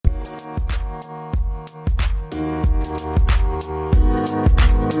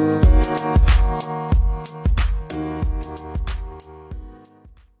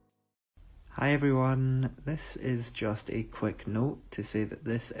everyone, this is just a quick note to say that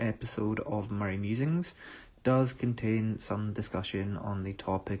this episode of Murray Musings does contain some discussion on the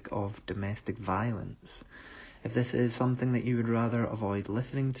topic of domestic violence. If this is something that you would rather avoid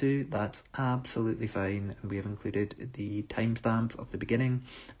listening to, that's absolutely fine, and we have included the timestamps of the beginning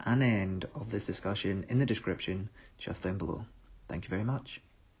and end of this discussion in the description just down below. Thank you very much.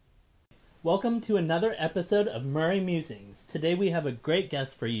 Welcome to another episode of Murray Musings. Today we have a great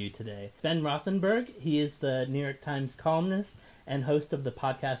guest for you today. Ben Rothenberg. He is the New York Times columnist and host of the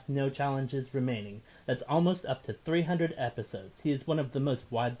podcast No Challenges Remaining. That's almost up to 300 episodes. He is one of the most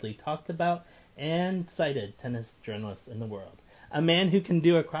widely talked about and cited tennis journalists in the world. A man who can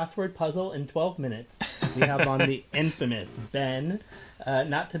do a crossword puzzle in 12 minutes. We have on the infamous Ben,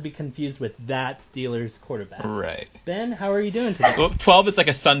 not to be confused with that Steelers quarterback. Right. Ben, how are you doing today? Well, 12 is like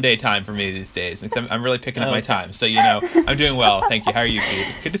a Sunday time for me these days. I'm really picking up my time. So, I'm doing well. Thank you. How are you,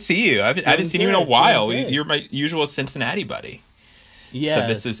 Pete? Good to see you. I haven't seen you in a while. You're my usual Cincinnati buddy.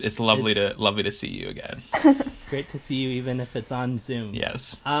 Yeah. So it's lovely to see you again. Great to see you, even if it's on Zoom.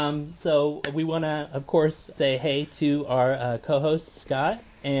 Yes. So we want to, of course, say hey to our co-hosts, Scott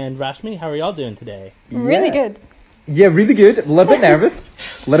and Rashmi. How are y'all doing today? Really good. Yeah, really good. A little bit nervous.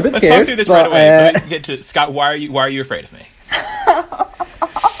 A little bit Let's scared. talk through this right away. Let me get to Scott. Why are you afraid of me?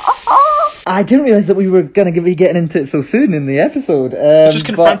 I didn't realize that we were going to be getting into it so soon in the episode. Let's just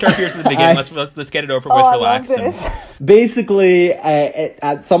confront our fears at the beginning. Let's get it over with. Relax. I love this. Basically,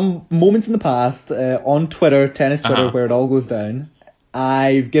 at some moments in the past, on Twitter, tennis Twitter, where it all goes down,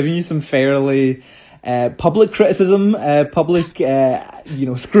 I've given you some fairly public criticism, public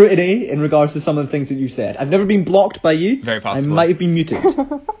scrutiny in regards to some of the things that you said. I've never been blocked by you. Very possible. I might have been muted.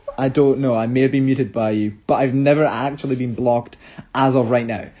 I don't know. I may have been muted by you, but I've never actually been blocked as of right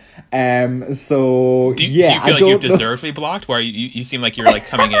now. So do you feel like you deserve to be blocked? Where you seem like you're like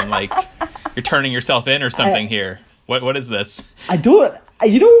coming in like you're turning yourself in or something here. What is this? I don't.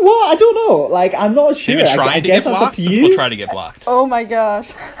 You know what? I don't know. Like, I'm not sure. Have you tried to get blocked? Some people try to get blocked. Oh my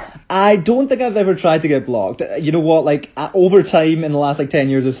gosh. I don't think I've ever tried to get blocked. You know what? Like, over time, in the last 10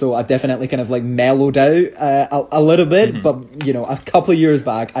 years or so, I've definitely kind of like mellowed out a little bit. Mm-hmm. But a couple of years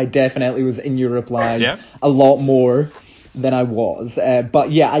back, I definitely was in your replies a lot more than I was.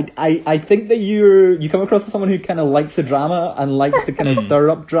 But yeah, I think that you come across as someone who kind of likes the drama and likes to kind of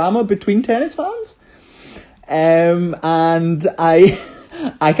stir up drama between tennis fans. And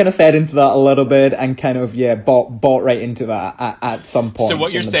I kind of fed into that a little bit and kind of, bought right into that at some point. So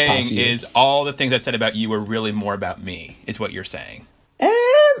what you're saying is all the things I said about you were really more about me, is what you're saying.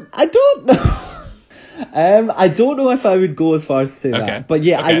 I don't know. I don't know if I would go as far as to say that. But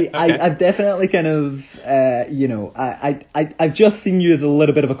yeah, I've definitely kind of, I've just seen you as a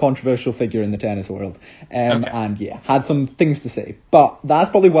little bit of a controversial figure in the tennis world. And had some things to say. But that's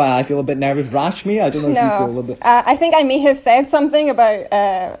probably why I feel a bit nervous. Rashmi, I don't know if you feel a little bit. I think I may have said something about,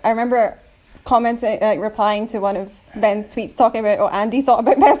 I remember commenting, replying to one of Ben's tweets talking about Andy thought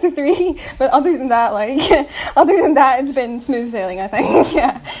about best of three, but other than that it's been smooth sailing, I think.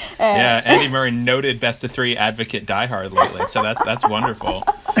 Andy Murray, noted best of three advocate diehard lately, so that's wonderful.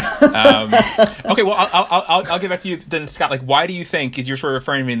 Okay, well I'll get back to you then, Scott. Like, why do you think, as you're sort of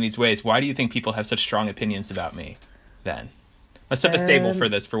referring to me in these ways, why do you think people have such strong opinions about me then? Let's set the table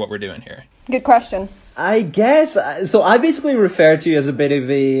for what we're doing here. Good question. I guess, so I basically refer to you as a bit of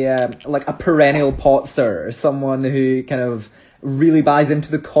a perennial pot stirrer, someone who kind of really buys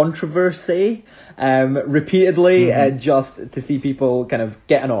into the controversy repeatedly, just to see people kind of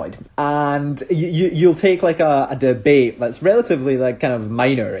get annoyed. And you'll take like a debate that's relatively like kind of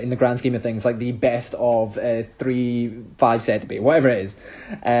minor in the grand scheme of things, like the best of 3-5 set debate, whatever it is,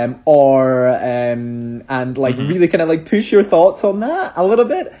 and really kind of like push your thoughts on that a little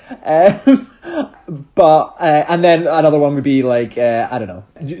bit. But and then another one would be like I don't know,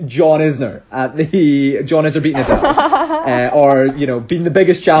 John Isner beating Nadal, or being the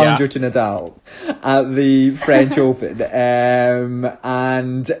biggest challenger to Nadal at the French Open,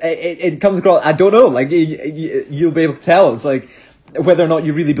 and it comes across. I don't know, like you'll be able to tell us like whether or not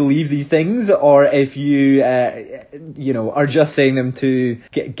you really believe these things, or if you are just saying them to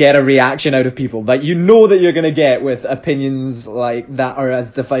get a reaction out of people that that you're going to get with opinions like that are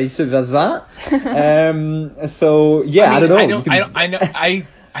as divisive as that. So yeah, I don't know.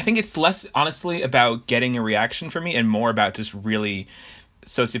 I think it's less honestly about getting a reaction from me and more about just really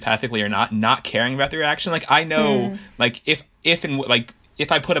sociopathically or not caring about the reaction. Like, I know, like if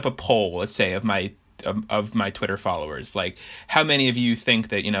I put up a poll, let's say, of my Twitter followers, like how many of you think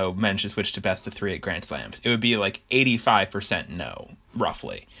that men should switch to best of three at Grand Slams, it would be like 85% no,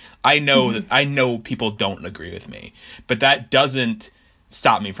 roughly. I know that people don't agree with me, but that doesn't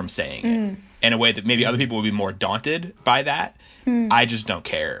stop me from saying it in a way that maybe other people would be more daunted by that. I just don't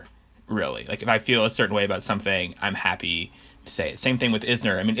care, really. Like, if I feel a certain way about something, I'm happy to say it. Same thing with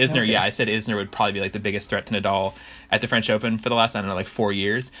Isner. I mean, Isner, I said Isner would probably be like the biggest threat to Nadal at the French Open for the last, 4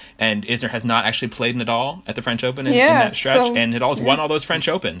 years. And Isner has not actually played Nadal at the French Open in that stretch. So, and Nadal's won all those French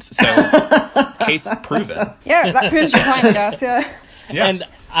Opens. So, case proven. Yeah, that proves your point, I guess, yeah. And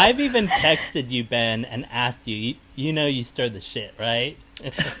I've even texted you, Ben, and asked you, you stirred the shit, right?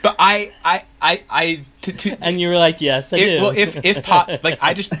 But and you were like, yes, I do. Well, if pot,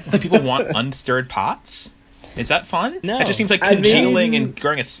 do people want unstirred pots? Is that fun? No. It just seems like congealing and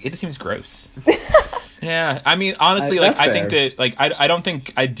growing it just seems gross. Yeah, I mean, honestly, I think that, I don't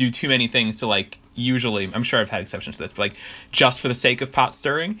think I do too many things to, usually, I'm sure I've had exceptions to this, but, just for the sake of pot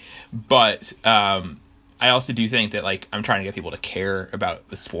stirring. But, I also do think that, I'm trying to get people to care about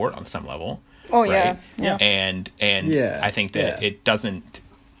the sport on some level. Oh, right? Yeah. And I think that it doesn't,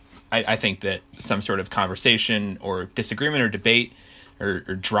 I think that some sort of conversation or disagreement or debate or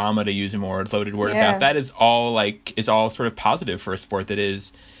drama, to use a more loaded word about that, is all sort of positive for a sport that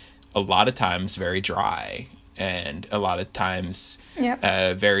is a lot of times very dry and a lot of times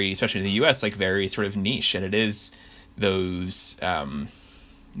very, especially in the US, very sort of niche. And it is those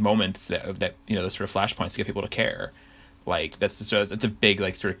moments that those sort of flashpoints to get people to care. That's a big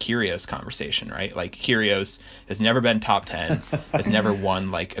sort of Kyrgios conversation, right? Kyrgios has never been top 10, has never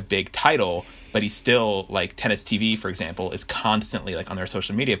won a big title, but he's still Tennis TV, for example, is constantly on their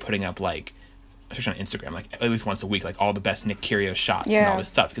social media putting up especially on Instagram, at least once a week, all the best Nick Kyrgios shots and all this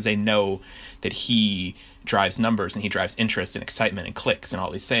stuff, because they know that he drives numbers and he drives interest and excitement and clicks and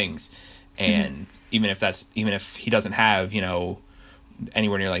all these things. And even if he doesn't have,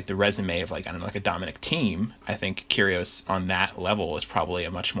 anywhere near the resume of a Dominic Thiem, I think Kyrgios on that level is probably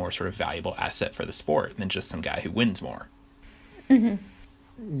a much more sort of valuable asset for the sport than just some guy who wins more.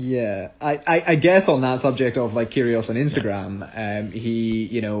 Yeah, I guess on that subject of Kyrgios on Instagram,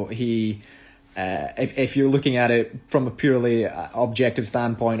 if you're looking at it from a purely objective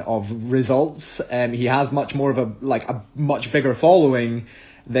standpoint of results, he has much more of a much bigger following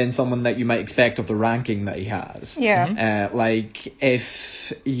than someone that you might expect of the ranking that he has. Yeah.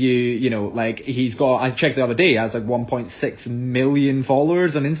 If he's got, I checked the other day, he has 1.6 million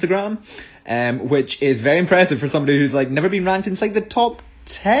followers on Instagram, which is very impressive for somebody who's never been ranked in the top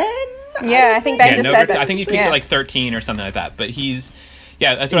 10. Yeah, I think Ben just said that. I think he peaked at 13 or something like that. But that's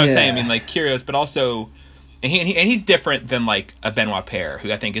what I was saying. I mean, Kyrgios, but also, and he's different than a Benoit Paire,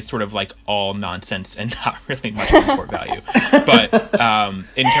 who I think is sort of all nonsense and not really much of court value. But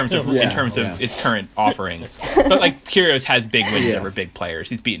in terms of its current offerings, but Kyrgios has big wins over big players.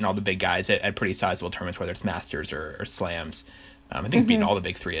 He's beaten all the big guys at pretty sizable tournaments, whether it's Masters or Slams. I think he's beaten all the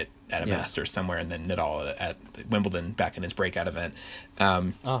big three at a Masters somewhere, and then Nadal at Wimbledon back in his breakout event.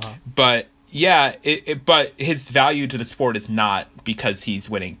 But but his value to the sport is not because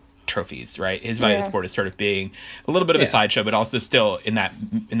he's winning trophies, right? His value to the sport is sort of being a little bit of a sideshow, but also still in that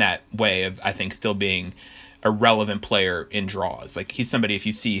way of, I think, still being a relevant player in draws. He's somebody, if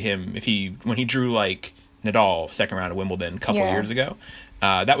you see him, when he drew Nadal second round of Wimbledon a couple of years ago,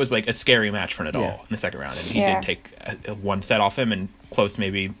 that was a scary match for Nadal in the second round, and he did take one set off him and close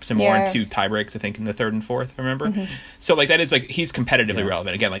maybe some more and 2 tie breaks, I think, in the third and fourth, remember? So that is he's competitively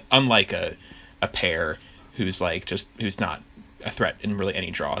relevant again, unlike a Paire who's who's not a threat in really any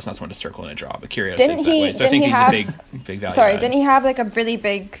draw. It's not someone to circle in a draw, but Kyrgios is that way. So I think he's a big value. Sorry, didn't he have a really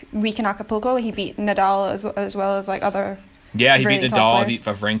big week in Acapulco? He beat Nadal as well as other. Yeah, he beat Nadal, he beat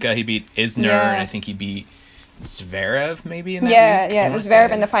Wawrinka, he beat Isner, and I think he beat Zverev maybe in that week. It was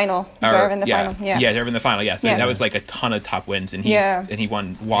Zverev in the final. Zverev in the final. Yeah, so that was a ton of top wins, and he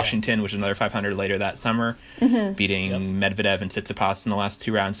won Washington, which is another 500 later that summer, beating Medvedev and Tsitsipas in the last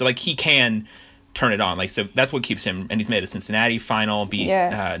 2 rounds. So he can turn it on. So that's what keeps him, and he's made the Cincinnati final, beat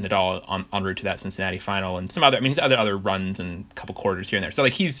Nadal en route to that Cincinnati final, and some other, he's other runs and a couple quarters here and there. So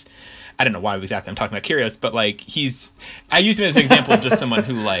he's, I don't know why exactly I'm talking about Kyrgios, but I use him as an example of just someone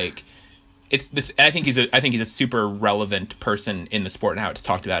who it's this. I think he's a super relevant person in the sport and how it's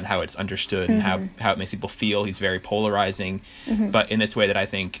talked about and how it's understood and how it makes people feel. He's very polarizing, but in this way that I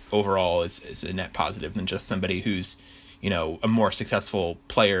think overall is a net positive than just somebody who's a more successful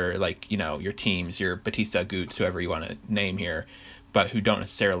player, your teams, your Batista, Goots, whoever you want to name here, but who don't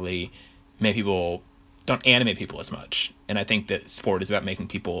necessarily don't animate people as much. And I think that sport is about making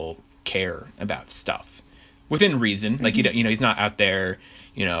people care about stuff within reason. He's not out there,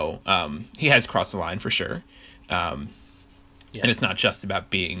 he has crossed the line for sure. And it's not just about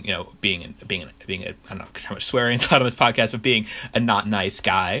being, you know, being a, I don't know how much swearing is on this podcast, but being a not nice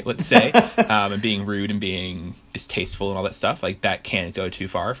guy, let's say, and being rude and being distasteful and all that stuff. Like, that can't go too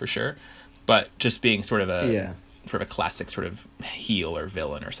far for sure. But just being sort of a classic sort of heel or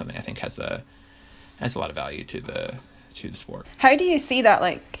villain or something, I think has a lot of value to the sport. How do you see that,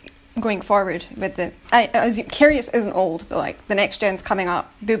 like, going forward with Kyrgios isn't old, but like the next gen's coming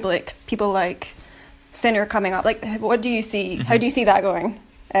up, Bublik, people like Sinner coming up. Like, what do you see? How do you see that going?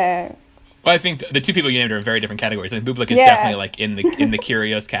 Well, I think the two people you named are in very different categories. I think Bublik is definitely like in the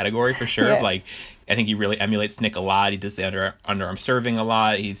Kyrgios category for sure. Of like, I think he really emulates Nick a lot. He does the underarm serving a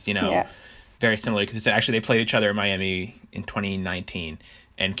lot. He's very similar, because actually they played each other in Miami in 2019.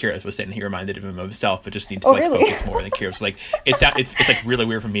 And Kyrgios was saying he reminded him of himself, but just needs to focus more. And Kyrgios was like, it's like really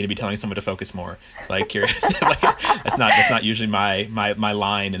weird for me to be telling someone to focus more. Like, Kyrgios, like, that's not usually my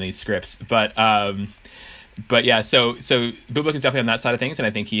line in these scripts. But yeah, so Bublik is definitely on that side of things, and I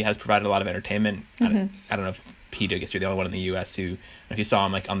think he has provided a lot of entertainment. I don't know if Pete, I guess you're the only one in the U.S. who, if you saw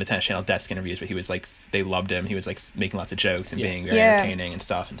him like on the Tennis Channel desk interviews, but he was like, they loved him. He was like making lots of jokes and being very entertaining and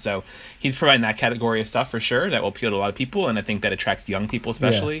stuff. And so he's providing that category of stuff for sure that will appeal to a lot of people, and I think that attracts young people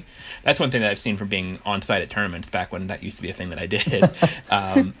especially. Yeah. That's one thing that I've seen from being on site at tournaments back when that used to be a thing that I did,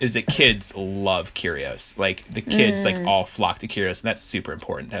 is that kids love Kyrgios. Like, the kids like all flock to Kyrgios, and that's super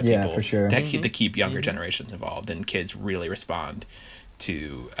important to have people for sure. to keep younger generations involved, and kids really respond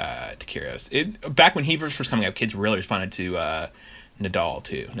to Kyrgios. Back when he was first coming up, kids really responded to Nadal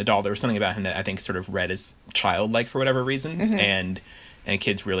too. Nadal, there was something about him that I think sort of read as childlike for whatever reasons, and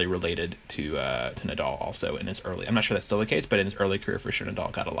kids really related to Nadal also in his early. I'm not sure that's still the case, but in his early career for sure,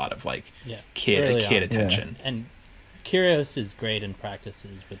 Nadal got a lot of like kid attention. Yeah. And Kyrgios is great in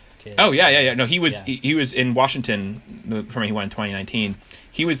practices with kids. Oh yeah. No, he was in Washington from when he won in 2019.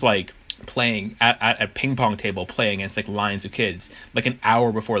 He was like playing at a ping pong table, playing against like lines of kids, like an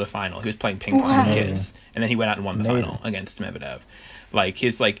hour before the final. He was playing ping pong with kids, and then he went out and won the final against Medvedev. Like,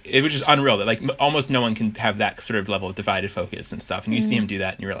 it was just unreal that like almost no one can have that sort of level of divided focus and stuff. And you see him do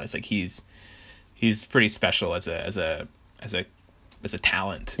that, and you realize like he's pretty special as a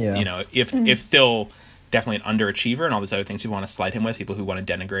talent. Yeah. You know, if still definitely an underachiever and all these other things people want to slight him with, people who want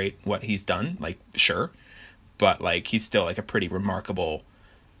to denigrate what he's done, like, sure, but like he's still like a pretty remarkable.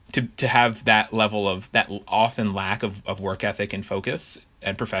 To have that level of that often lack of work ethic and focus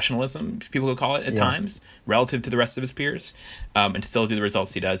and professionalism, people would call it at times, relative to the rest of his peers, and still do the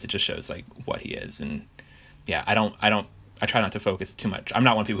results he does, it just shows like what he is. And yeah, I try not to focus too much. I'm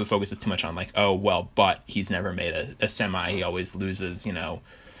not one of the people who focuses too much on like, oh well, but he's never made a semi. He always loses, you know,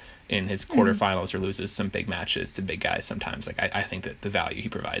 in his quarterfinals, or loses some big matches to big guys sometimes. Like, I think that the value he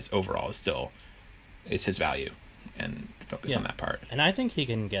provides overall is his value, and focus on that part. And I think he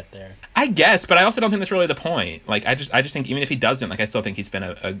can get there, I guess, but I also don't think that's really the point. Like, I just think even if he doesn't, like, I still think he's been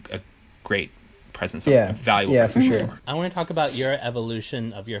a great presence, a valuable presence. For sure. I want to talk about your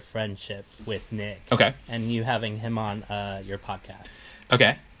evolution of your friendship with Nick. Okay. And you having him on your podcast.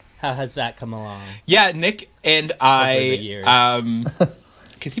 Okay. How has that come along? Yeah, Nick and I,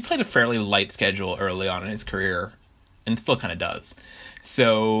 because he played a fairly light schedule early on in his career, and still kind of does.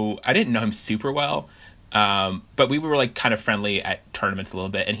 So I didn't know him super well. But we were like kind of friendly at tournaments a little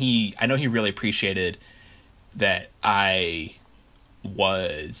bit, and I know he really appreciated that I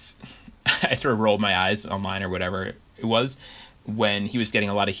sort of rolled my eyes online or whatever it was when he was getting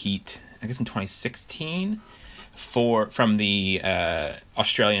a lot of heat, I guess in 2016, from the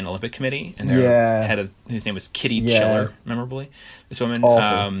Australian Olympic Committee, and their head of, his name was Kitty Chiller, memorably, this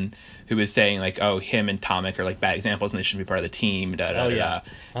woman, who was saying like, oh, him and Tomic are like bad examples and they shouldn't be part of the team, and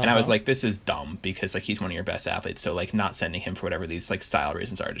I was like, this is dumb, because like he's one of your best athletes, so like not sending him for whatever these like style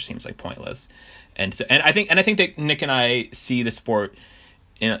reasons are just seems like pointless. And so, and I think that Nick and I see the sport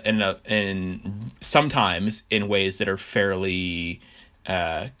in sometimes in ways that are fairly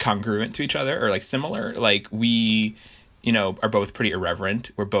congruent to each other, or like similar. Like, we, you know, are both pretty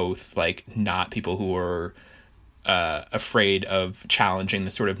irreverent. We're both like not people who are afraid of challenging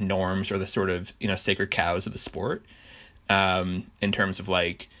the sort of norms or the sort of, you know, sacred cows of the sport, in terms of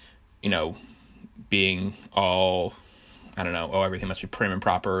like, you know, being all, I don't know, oh, everything must be prim and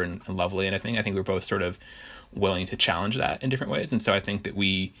proper and lovely. And I think we're both sort of willing to challenge that in different ways. And so I think that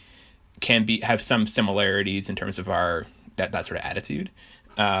we can have some similarities in terms of our that sort of attitude,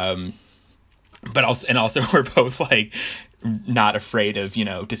 but also we're both like not afraid of, you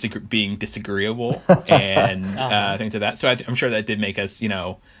know, being disagreeable and things like that. So I'm sure that did make us, you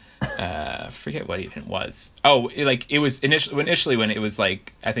know, forget what even it was. Oh, it was initially when it was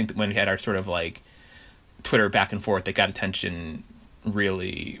like, I think when we had our sort of like Twitter back and forth that got attention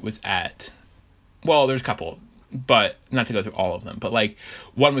really was at, well, there's a couple. but not to go through all of them. But like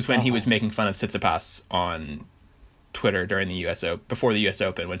one was when he was making fun of Tsitsipas on Twitter during the before the U.S.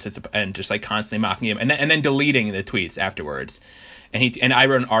 Open, and just like constantly mocking him, and then deleting the tweets afterwards. And I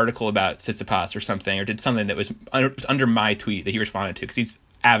wrote an article about Tsitsipas or something, or did something that was under my tweet that he responded to, because he's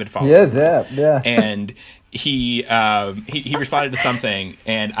avid follower. Yes, yeah. And he responded to something,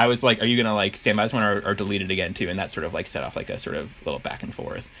 and I was like, "Are you gonna like stand by this one or delete it again too?" And that sort of like set off like a sort of little back and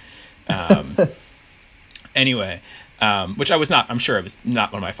forth. Anyway, which I'm sure it was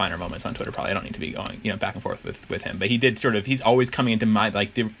not one of my finer moments on Twitter. Probably I don't need to be going back and forth with him, but he did sort of. He's always coming into my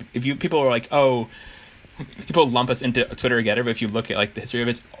like. People are like, oh. People lump us into Twitter together, but if you look at like the history of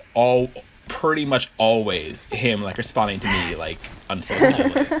it, it's all pretty much always him like responding to me like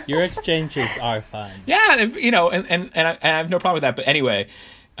unsolicited. Your exchanges are fun. Yeah, and I have no problem with that. But anyway,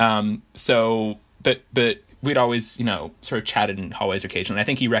 but we'd always sort of chatted in hallways occasionally. I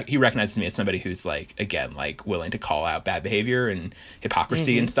think he recognizes me as somebody who's like, again, like willing to call out bad behavior and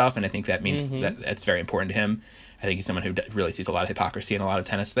hypocrisy and stuff, and I think that means that's very important to him. I think he's someone who really sees a lot of hypocrisy in a lot of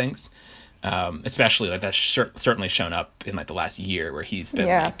tennis things. Especially like that's certainly shown up in like the last year, where he's been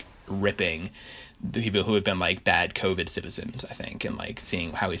like ripping the people who have been like bad COVID citizens, I think, and like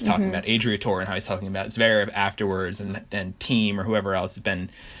seeing how he's talking about Adriator and how he's talking about Zverev afterwards, and Team or whoever else has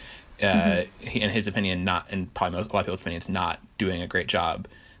been, in his opinion, not, and probably a lot of people's opinions, not doing a great job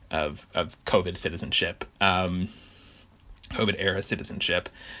of COVID citizenship, COVID era citizenship.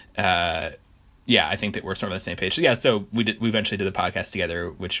 Yeah, I think that we're sort of on the same page. So yeah, so we eventually did the podcast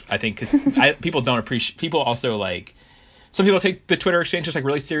together, which I think because people don't appreciate. People also like, some people take the Twitter exchange just like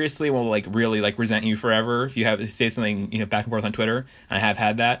really seriously and will like really like resent you forever if you say something back and forth on Twitter. And I have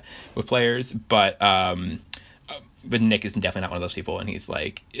had that with players, but Nick is definitely not one of those people, and he's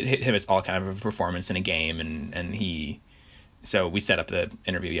like, him, it's all kind of a performance in a game, and so we set up the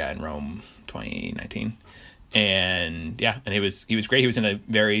interview in Rome 2019. And he was great. He was in a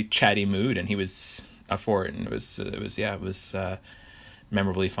very chatty mood, and he was up for it, and it was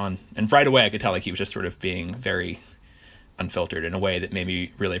memorably fun. And right away I could tell like he was just sort of being very unfiltered in a way that made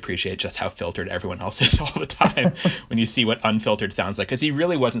me really appreciate just how filtered everyone else is all the time when you see what unfiltered sounds like, because he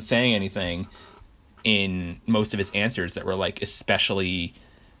really wasn't saying anything in most of his answers that were like especially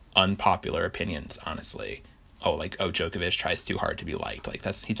unpopular opinions, honestly. Djokovic tries too hard to be liked. Like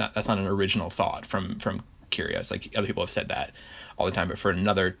that's not an original thought from Kyrgios. Like other people have said that all the time, but for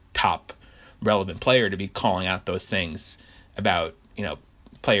another top relevant player to be calling out those things about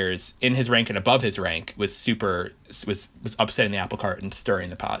players in his rank and above his rank was upsetting the apple cart and stirring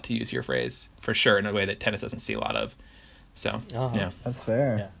the pot, to use your phrase, for sure, in a way that tennis doesn't see a lot of. So yeah, that's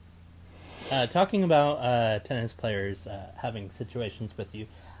fair. Yeah. Talking about tennis players having situations with you,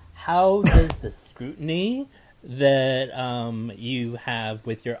 how does the scrutiny that you have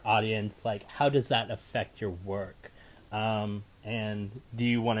with your audience, like how does that affect your work? And do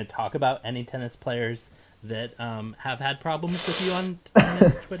you want to talk about any tennis players that have had problems with you on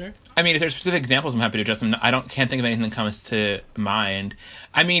tennis Twitter? I mean, if there's specific examples, I'm happy to address them. Can't think of anything that comes to mind.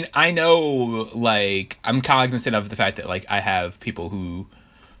 I mean, I know, like, I'm cognizant of the fact that like I have people who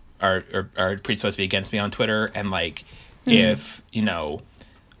are predisposed to be against me on Twitter, and like if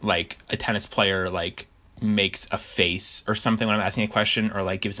like a tennis player like makes a face or something when I'm asking a question, or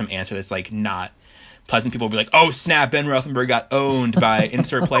like gives some answer that's like not pleasant, people will be like, oh snap, Ben Rothenberg got owned by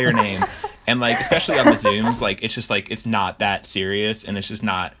insert player name. And like, especially on the Zooms, like it's just like, it's not that serious, and it's just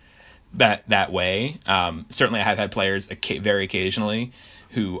not that way. Certainly I have had players very occasionally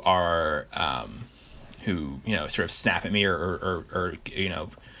who are sort of snap at me or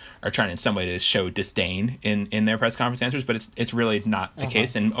are trying in some way to show disdain in their press conference answers, but it's really not the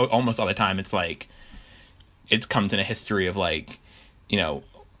case. And almost all the time it's like, it comes in a history of like,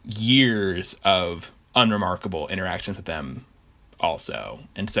 years of unremarkable interactions with them also.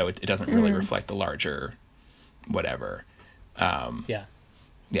 And so it doesn't really reflect the larger whatever.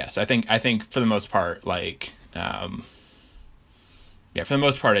 So I think for the most part, like, for the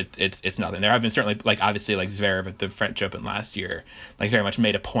most part, it's nothing. There have been certainly, like, obviously, like Zverev at the French Open last year, like, very much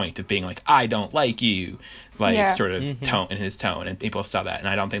made a point of being like, I don't like you, like, sort of tone in his tone, and people saw that, and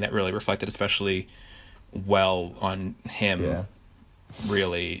I don't think that really reflected especially well on him,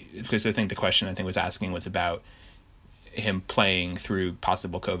 really, because I think the question was asking was about him playing through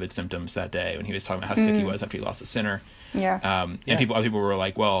possible COVID symptoms that day when he was talking about how sick he was after he lost a Sinner. And other people were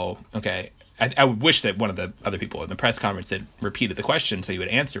like, well, okay. I would wish that one of the other people in the press conference had repeated the question so he would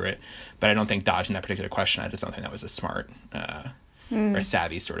answer it, but I don't think dodging that particular question, I just don't think that was a smart or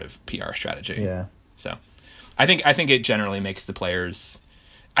savvy sort of PR strategy. So I think it generally makes the players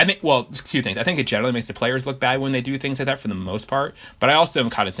I think, well, two things. I think it generally makes the players look bad when they do things like that for the most part. But I also am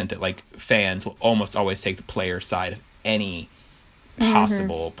cognizant that like fans will almost always take the player side of any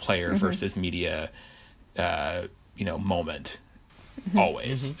possible player versus media, moment.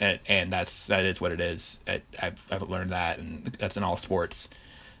 Always, and that is what it is. I've learned that, and that's in all sports.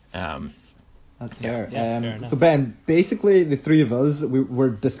 That's fair. fair enough. So Ben, basically the three of us, we were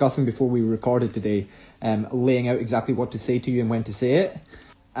discussing before we recorded today, laying out exactly what to say to you and when to say it,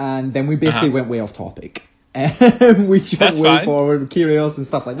 and then we basically went way off topic. We jumped way forward, Kyrgios and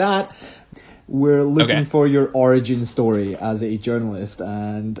stuff like that. We're looking for your origin story as a journalist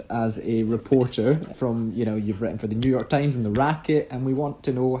and as a reporter from, you've written for the New York Times and the Racket, and we want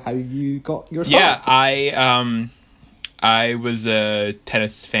to know how you got your start. Yeah, I was a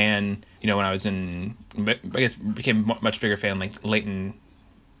tennis fan, when I was became a much bigger fan, like at the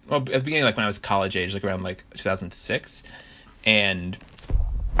beginning, like when I was college age, like around like 2006, and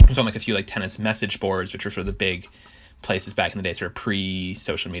I was on like a few like tennis message boards, which were sort of the big places back in the day, sort of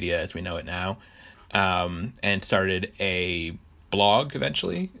pre-social media as we know it now, and started a blog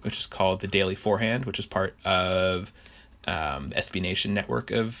eventually, which is called The Daily Forehand, which is part of the SB Nation network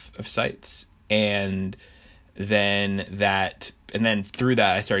of sites. And then through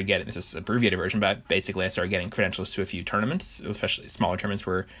that, I started getting, this is an abbreviated version, but basically I started getting credentials to a few tournaments, especially smaller tournaments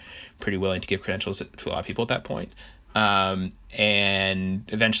were pretty willing to give credentials to a lot of people at that point. And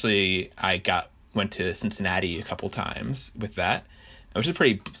eventually I went to Cincinnati a couple times with that, which is a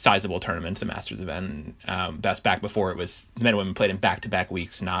pretty sizable tournament. It's a Masters event. That's back before it was men and women played in back-to-back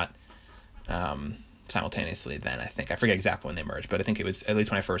weeks, not simultaneously then, I think. I forget exactly when they merged, but I think it was, at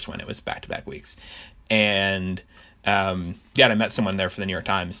least when I first went, it was back-to-back weeks. And and I met someone there for the New York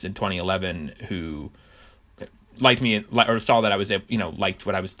Times in 2011 who liked me, or saw that I was, liked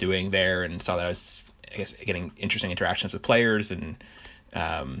what I was doing there, and saw that I was, I guess, getting interesting interactions with players, and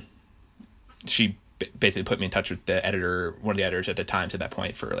she basically put me in touch with one of the editors at the Times at that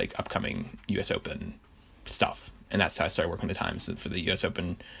point for like upcoming U.S. Open stuff. And that's how I started working with the Times for the U.S.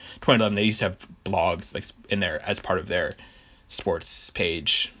 Open 2011. They used to have blogs like in there as part of their sports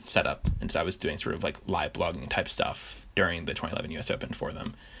page setup. And so I was doing sort of like live blogging type stuff during the 2011 U.S. Open for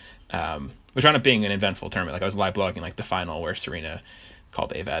them, which wound up being an eventful tournament. Like I was live blogging like the final where Serena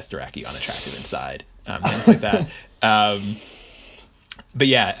called Eva Astaraki unattractive inside, things like that. But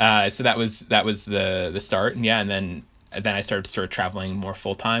yeah, so that was the start, and and then I started sort of traveling more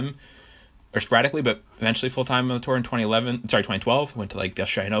full time, or sporadically, but eventually full time on the tour in 2012. Went to like the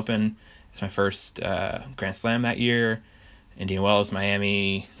Australian Open. It's my first Grand Slam that year. Indian Wells,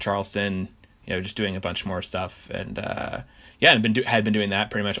 Miami, Charleston. Just doing a bunch more stuff, and and had been doing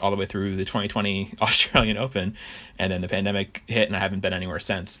that pretty much all the way through the 2020 Australian Open, and then the pandemic hit, and I haven't been anywhere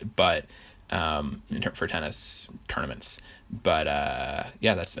since. But for tennis tournaments, but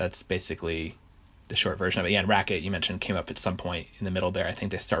that's basically the short version of it. And Racket, you mentioned, came up at some point in the middle there. I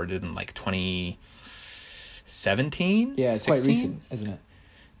think they started in like 2017. Yeah, it's 16? Quite recent, isn't it?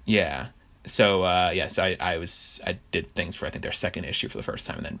 Yeah. So I did things for I think their second issue for the first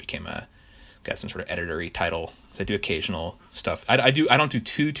time, and then got some sort of editor-y title. So I do occasional stuff. I don't do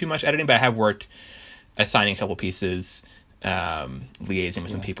too much editing, but I have worked assigning a couple pieces, liaising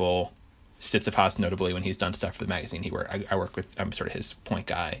with some people. Tsitsipas, notably, when he's done stuff for the magazine, I work with. I'm sort of his point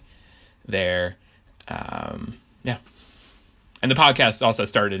guy there. And the podcast also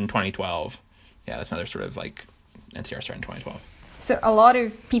started in 2012. Yeah, that's another sort of like NCR started in 2012. So a lot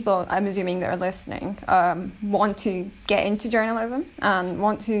of people, I'm assuming, that are listening, want to get into journalism and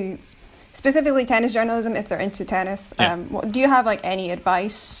want to, specifically tennis journalism, if they're into tennis. Yeah. Do you have like any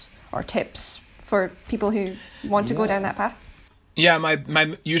advice or tips for people who want to go down that path? Yeah,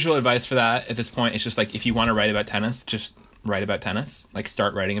 my usual advice for that at this point is just like, if you want to write about tennis, just write about tennis. Like,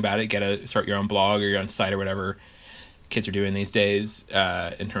 start writing about it. Start your own blog or your own site or whatever kids are doing these days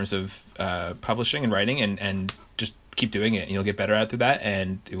in terms of publishing and writing, and just keep doing it, and you'll get better at that,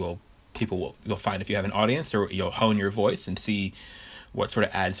 and you'll find if you have an audience, or you'll hone your voice and see what sort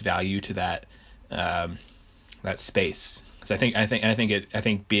of adds value to that that space. Because I think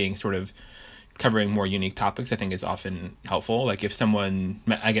being sort of covering more unique topics, I think, is often helpful. Like if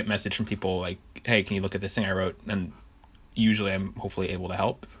I get message from people like, hey, can you look at this thing I wrote? And usually I'm hopefully able to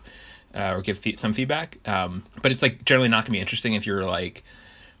help or give some feedback. But it's like generally not gonna be interesting if you're like,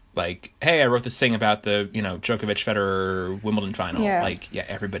 hey, I wrote this thing about the, Djokovic Federer Wimbledon final. Yeah.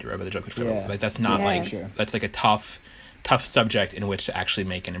 Everybody wrote about the Djokovic Federer. Like that's not that's like a tough subject in which to actually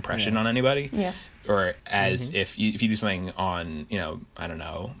make an impression on anybody. Yeah. Or as if you do something on, I don't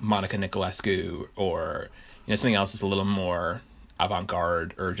know, Monica Niculescu, or something else that's a little more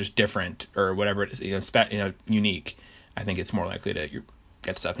avant-garde or just different or whatever it is, unique. I think it's more likely to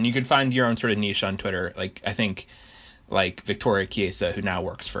get stuff. And you can find your own sort of niche on Twitter. Like, I think, like, Victoria Chiesa, who now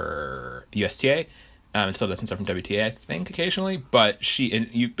works for the USTA, and still does some stuff from WTA, I think, occasionally. But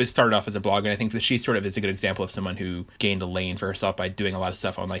you started off as a blogger, and I think that she sort of is a good example of someone who gained a lane for herself by doing a lot of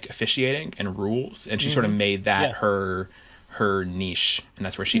stuff on, like, officiating and rules. And she sort of made that her niche, and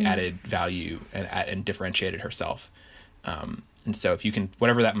that's where she added value and differentiated herself. And so if you can,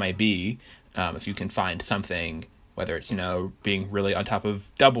 whatever that might be, if you can find something, whether it's, being really on top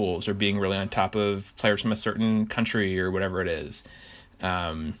of doubles or being really on top of players from a certain country or whatever it is,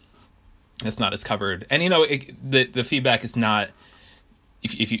 that's not as covered. And, the feedback is not,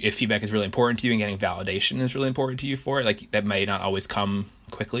 if feedback is really important to you and getting validation is really important to you for it, like, that may not always come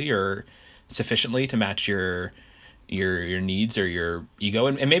quickly or sufficiently to match your needs or your ego,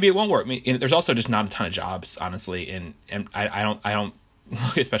 and maybe it won't work. I mean, there's also just not a ton of jobs, honestly, and I don't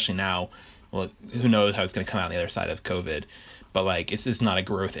especially now. Well, who knows how it's going to come out on the other side of COVID, but like, this is not a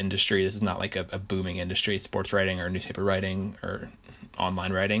growth industry. This is not like a booming industry, sports writing or newspaper writing or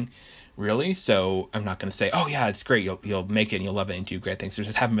online writing, really. So I'm not going to say, oh yeah, it's great, you'll make it and you'll love it and do great things. There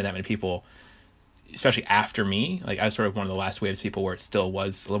just haven't been that many people, especially after me. Like, I was sort of one of the last waves of people where it still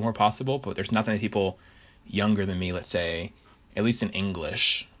was a little more possible, but there's not that many people younger than me, let's say, at least in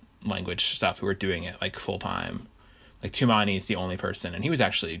English language stuff, who are doing it like full time. Like, Tumani is the only person, and he was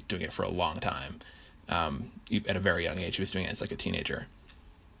actually doing it for a long time. At a very young age, he was doing it as like a teenager,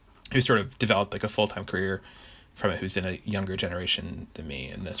 who sort of developed like a full-time career from it, who's in a younger generation than me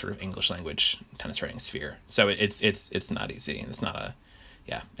in the sort of English language tennis writing sphere. So it's not easy, and it's not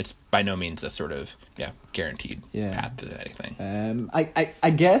it's by no means a sort of guaranteed path to anything. I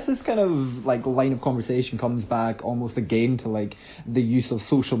guess this kind of like line of conversation comes back almost again to like the use of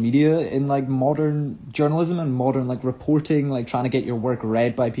social media in like modern journalism and modern like reporting, like trying to get your work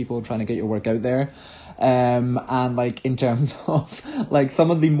read by people, trying to get your work out there. And like in terms of like some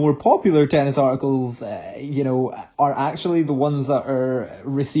of the more popular tennis articles, are actually the ones that are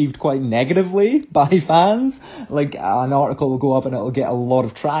received quite negatively by fans. Like, an article will go up and it'll get a lot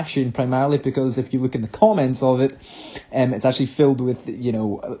of traction, primarily because if you look in the comments of it, it's actually filled with,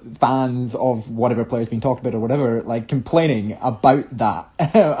 fans of whatever player's been talked about or whatever, like complaining about that,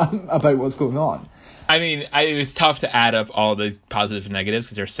 about what's going on. I mean, it was tough to add up all the positives and negatives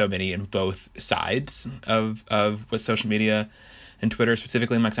because there's so many in both sides of with social media and Twitter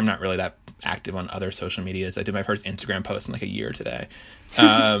specifically. Because I'm not really that active on other social medias. I did my first Instagram post in like a year today,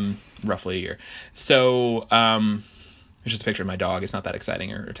 roughly a year. So it's just a picture of my dog. It's not that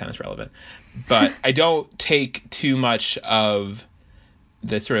exciting or tennis relevant. But I don't take too much of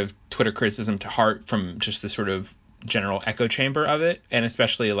the sort of Twitter criticism to heart from just the sort of general echo chamber of it, and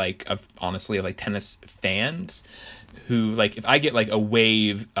especially like of tennis fans who, like, if I get like a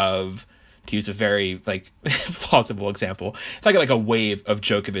wave of, to use a very like plausible example, if I get like a wave of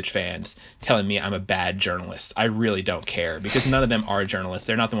Djokovic fans telling me I'm a bad journalist, I really don't care, because none of them are journalists.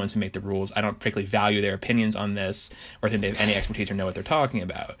 They're not the ones who make the rules. I don't particularly value their opinions on this or think they have any expertise or know what they're talking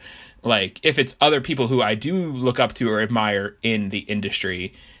about. Like, if it's other people who I do look up to or admire in the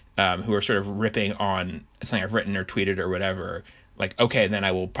industry, who are sort of ripping on something I've written or tweeted or whatever, like, okay, then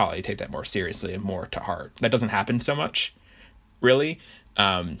I will probably take that more seriously and more to heart. That doesn't happen so much, really.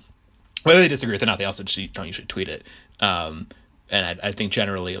 Whether they disagree with it or not, they also don't usually tweet it. And I think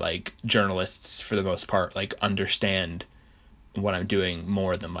generally, like, journalists, for the most part, like, understand what I'm doing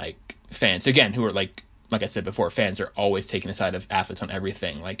more than, like, fans. Again, who are, like I said before, fans are always taking the side of athletes on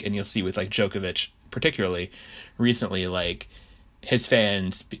everything. Like, and you'll see with, like, Djokovic, particularly recently, like, his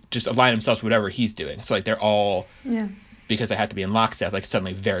fans just align themselves with whatever he's doing. So, like, they're all, because they have to be in lockstep, like,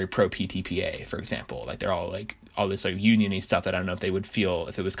 suddenly very pro PTPA, for example. Like, they're all, like, all this, like, union-y stuff that I don't know if they would feel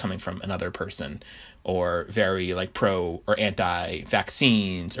if it was coming from another person, or very, like, pro or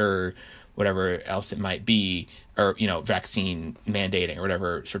anti-vaccines or whatever else it might be, or, vaccine mandating or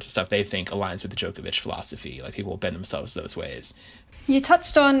whatever sorts of stuff they think aligns with the Djokovic philosophy. Like, people will bend themselves those ways. You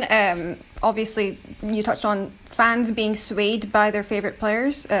touched on, obviously, fans being swayed by their favourite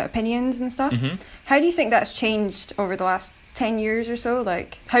players' opinions and stuff. Mm-hmm. How do you think that's changed over the last 10 years or so?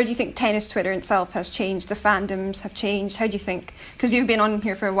 Like, how do you think tennis Twitter itself has changed? The fandoms have changed? How do you think? Because you've been on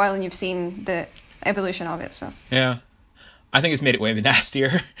here for a while and you've seen the evolution of it, so. Yeah. I think it's made it way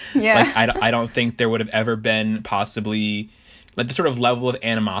nastier. Yeah. Like, I don't think there would have ever been possibly, like, the sort of level of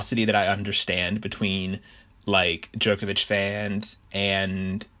animosity that I understand between, like, Djokovic fans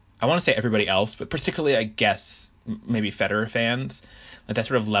and I want to say everybody else, but particularly, I guess, maybe Federer fans. Like, that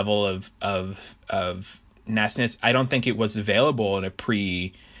sort of level of nastiness, I don't think it was available in a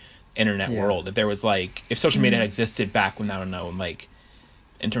pre-internet world. If there was, like, if social media had existed back when, I don't know, like,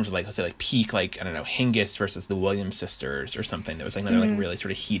 in terms of like, let's say like peak, like, I don't know, Hingis versus the Williams sisters or something. That was like another like really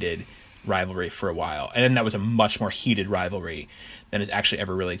sort of heated rivalry for a while. And then that was a much more heated rivalry than has actually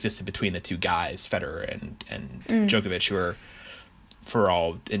ever really existed between the two guys, Federer and Djokovic, who are, for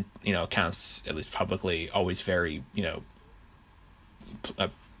all accounts, at least publicly, always very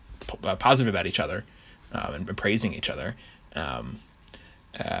positive about each other and praising each other.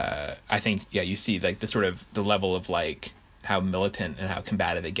 I think you see like the sort of the level of like how militant and how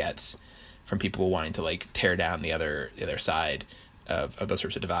combative it gets from people wanting to like tear down the other side of those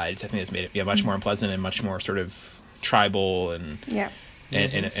sorts of divides. I think it's made it much more unpleasant and much more sort of tribal and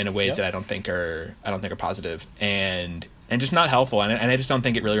in a ways that I don't think are positive and just not helpful, and I just don't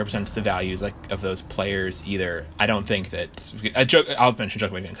think it really represents the values like of those players either. I don't think that I'll mention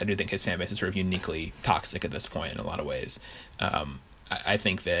Djokovic because I do think his fan base is sort of uniquely toxic at this point in a lot of ways. I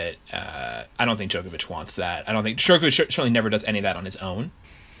think that I don't think Djokovic wants that. I don't think Djokovic certainly never does any of that on his own.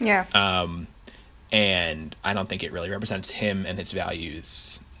 Yeah. And I don't think it really represents him and his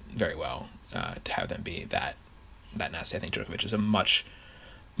values very well to have them be that nasty. I think Djokovic is a much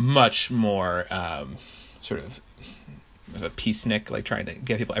more sort of a peacenik, like trying to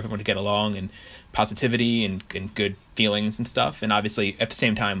get everyone to get along and positivity and good feelings and stuff. And obviously at the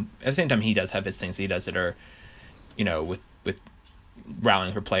same time he does have his things that he does that are, with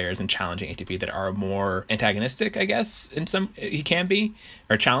rallying for players and challenging ATP that are more antagonistic, I guess, he can be,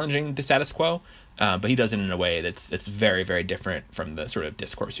 or challenging the status quo. But he does it in a way that's very, very different from the sort of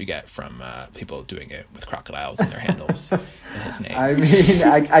discourse you get from people doing it with crocodiles in their handles in his name. I mean,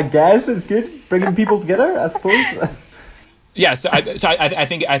 I guess it's good bringing people together, I suppose. Yeah, so I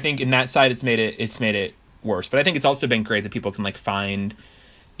think in that side it's made it worse. But I think it's also been great that people can like find,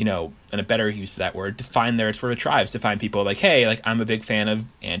 and a better use of that word, to find their sort of tribes, to find people like, hey, like I'm a big fan of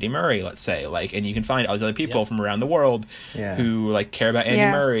Andy Murray, let's say, like, and you can find all these other people from around the world who like care about Andy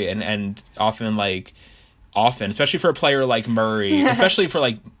Murray and often, especially for a player like Murray, especially for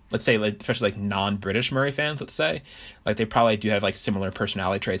like, let's say, like, especially like non-British Murray fans, let's say, like they probably do have like similar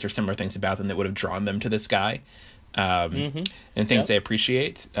personality traits or similar things about them that would have drawn them to this guy. And things they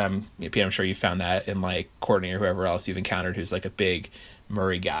appreciate. Pete, I'm sure you found that in like Courtney or whoever else you've encountered who's like a big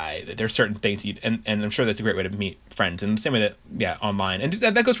Murray guy. That there's certain things and I'm sure that's a great way to meet friends. And the same way that online, and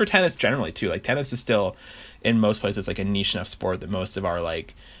that goes for tennis generally too. Like tennis is still in most places like a niche enough sport that most of our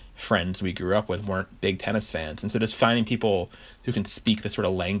like friends we grew up with weren't big tennis fans, and so just finding people who can speak the sort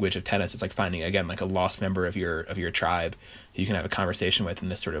of language of tennis is like finding, again, like a lost member of your tribe who you can have a conversation with in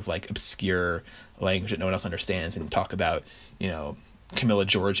this sort of like obscure language that no one else understands, and talk about Camilla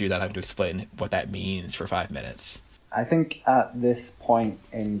Giorgi without having to explain what that means for 5 minutes. I think at this point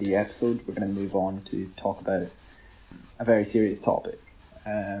in the episode we're going to move on to talk about a very serious topic.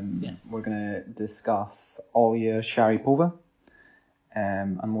 We're going to discuss Olya Sharipova.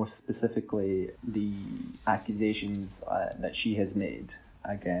 And more specifically, the accusations that she has made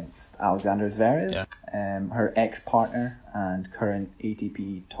against Alexander Zverev, her ex-partner and current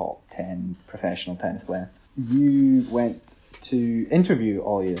ATP top 10 professional tennis player. You went to interview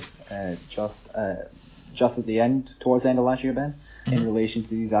Olya just at the end, towards the end of last year, Ben, in relation to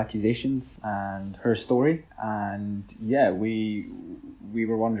these accusations and her story. And we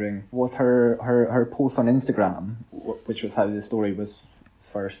were wondering, was her post on Instagram, which was how the story was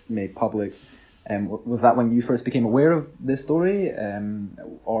first made public, was that when you first became aware of this story,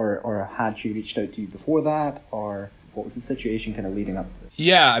 or had she reached out to you before that, or what was the situation kind of leading up to this?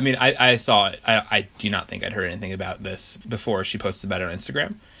 Yeah, I mean, I saw it. I do not think I'd heard anything about this before she posted about it on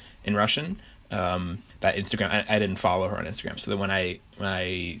Instagram in Russian. That Instagram, I didn't follow her on Instagram, so that when I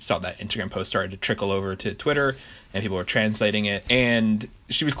saw that Instagram post started to trickle over to Twitter and people were translating it, and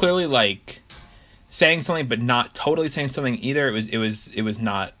she was clearly like saying something but not totally saying something either. It was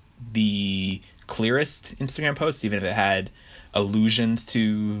not the clearest Instagram post, even if it had allusions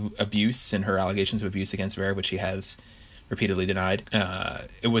to abuse and her allegations of abuse against Zverev, which he has repeatedly denied.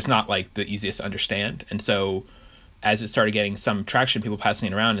 It was not like the easiest to understand, and so as it started getting some traction, people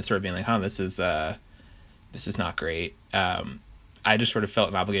passing it around and sort of being like, this is not great. I just sort of felt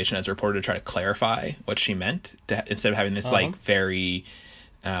an obligation as a reporter to try to clarify what she meant, instead of having this like very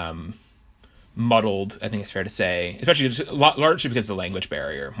muddled, I think it's fair to say, especially just largely because of the language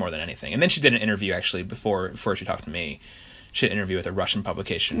barrier more than anything. And then she did an interview actually before she talked to me. She did an interview with a Russian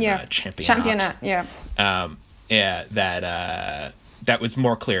publication, Championat. That was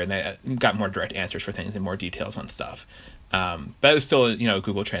more clear, and they got more direct answers for things and more details on stuff. But it was still a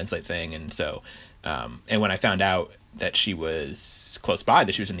Google Translate thing, and so and when I found out that she was close by,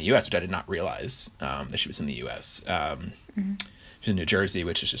 that she was in the U.S., which I did not realize that she was in the U.S. She's in New Jersey,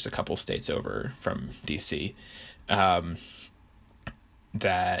 which is just a couple states over from D.C.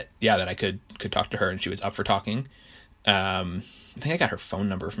 that I could talk to her, and she was up for talking. I think I got her phone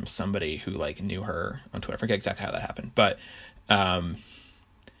number from somebody who like knew her on Twitter. I forget exactly how that happened, but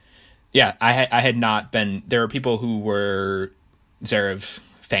yeah, I had not been. There were people who were Zverev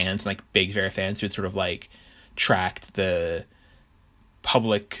fans, like big Zverev fans, who had sort of like tracked the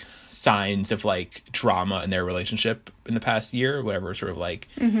public signs of like drama in their relationship in the past year, whatever, sort of like,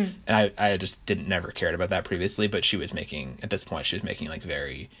 and I just never cared about that previously, but she was making like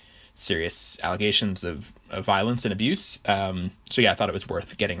very serious allegations of violence and abuse. So yeah, I thought it was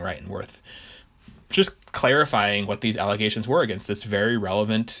worth getting right and worth just clarifying what these allegations were against this very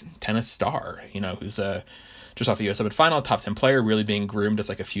relevant tennis star, who's just off the US Open final, top 10 player, really being groomed as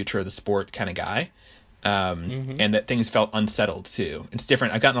like a future of the sport kind of guy. And that things felt unsettled too. It's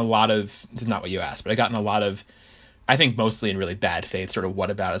different. I've gotten a lot of, this is not what you asked, but I've gotten a lot of, I think mostly in really bad faith, sort of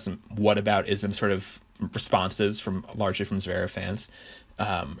whataboutism sort of responses largely from Zverev fans,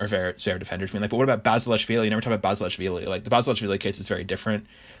 or Zverev defenders being like, but what about Basilashvili? You never talk about Basilashvili. Like the Basilashvili case is very different.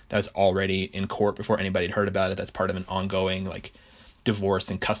 That was already in court before anybody had heard about it. That's part of an ongoing like divorce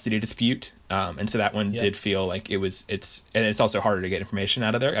and custody dispute. And so that one did feel like it's also harder to get information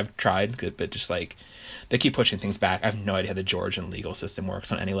out of there. I've tried, but just like they keep pushing things back. I have no idea how the Georgian legal system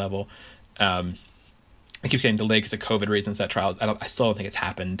works on any level. It keeps getting delayed because of COVID reasons. That trial, I still don't think it's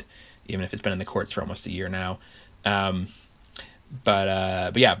happened, even if it's been in the courts for almost a year now. But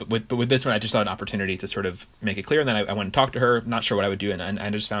with this one, I just saw an opportunity to sort of make it clear. And then I went and talked to her, not sure what I would do. And I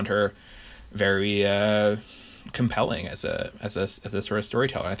just found her very compelling as a sort of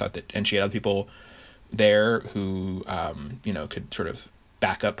storyteller. And I thought and she had other people there who, could sort of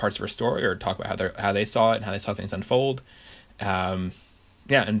back up parts of her story or talk about how they saw it and how they saw things unfold. And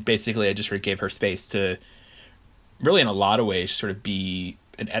basically I just sort of gave her space to really, in a lot of ways, sort of be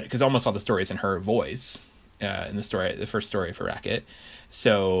an edit, because almost all the story is in her voice. In the first story for Racket.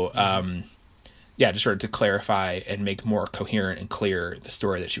 So, just sort of to clarify and make more coherent and clear the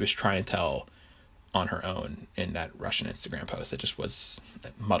story that she was trying to tell on her own in that Russian Instagram post that just was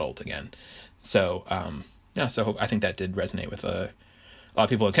muddled again. So, so I think that did resonate with a lot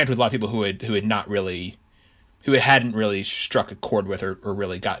of people, and connect with a lot of people who hadn't really struck a chord with or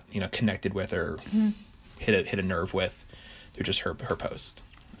really got, connected with or hit a nerve with through just her post.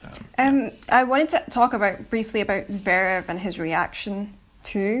 I wanted to talk briefly about Zverev and his reaction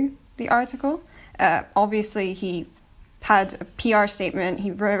to the article. Obviously, he had a PR statement. He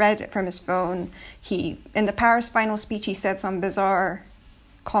read it from his phone. In the Paris final speech, he said some bizarre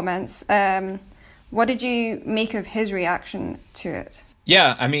comments. What did you make of his reaction to it?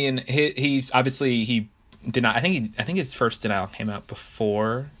 Yeah, I mean, he's obviously he did not. I think his first denial came out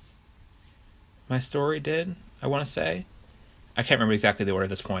before my story did. I want to say. I can't remember exactly the order at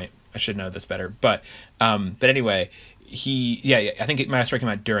this point. I should know this better. But anyway, I think my story came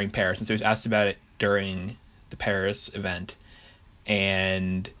out during Paris, and so he was asked about it during the Paris event.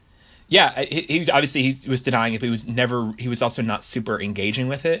 And yeah, he was denying it, but he was also not super engaging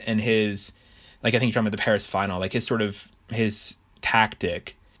with it. And his, like, I think you're talking about the Paris final, like his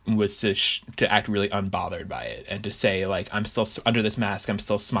tactic was to act really unbothered by it and to say, like, I'm still under this mask, I'm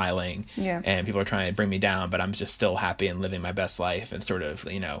still smiling, and people are trying to bring me down, but I'm just still happy and living my best life, and sort of,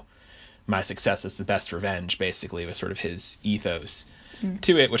 my success is the best revenge, basically, was sort of his ethos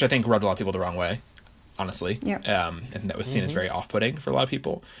to it, which I think rubbed a lot of people the wrong way, honestly. And that was seen as very off-putting for a lot of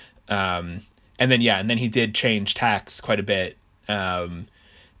people. And then he did change tacks quite a bit in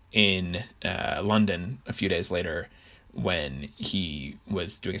London a few days later, when he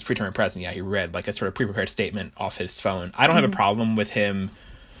was doing his pre-tournament press, and he read like a sort of pre-prepared statement off his phone. I don't have a problem with him.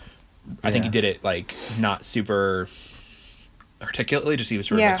 I think he did it like not super articulately, just he was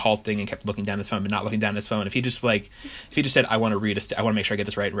sort of like halting and kept looking down his phone, but not looking down his phone. If he just said, I want to make sure I get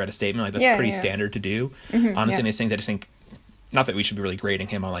this right and read a statement, like that's pretty standard to do. Honestly, these things, I just think, not that we should be really grading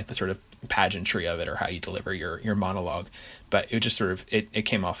him on like the sort of pageantry of it or how you deliver your monologue, but it just sort of, it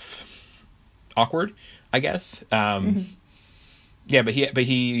came off awkward, I guess. But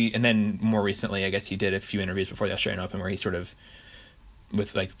he, and then more recently, I guess he did a few interviews before the Australian Open where he sort of,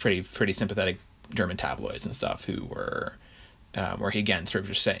 with like pretty sympathetic German tabloids and stuff who were, where he again sort of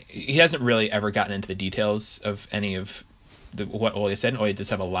just saying, he hasn't really ever gotten into the details of any of what Ollie said, and Ollie does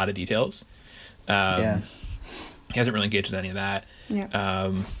have a lot of details. He hasn't really engaged with any of that.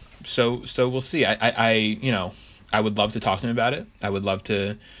 So we'll see. I would love to talk to him about it. I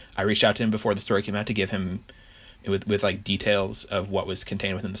reached out to him before the story came out to give him with like details of what was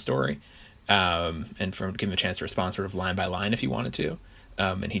contained within the story, and give him a chance to respond sort of line by line if he wanted to,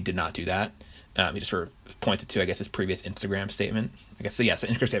 and he did not do that. He just sort of pointed to, I guess, his previous Instagram statement. I guess so. Yes, the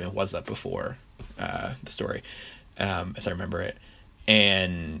Instagram statement was up before the story, as I remember it,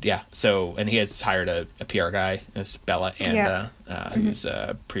 And yeah, so, and he has hired a PR guy, it's Bella Anda, who's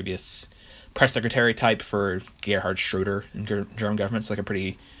a previous press secretary type for Gerhard Schroeder in German government. It's like a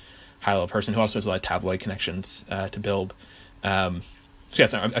pretty high level person who also has a lot of tabloid connections to build. So yeah,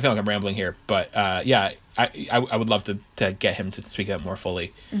 so I feel like I'm rambling here, but yeah, I would love to get him to speak up more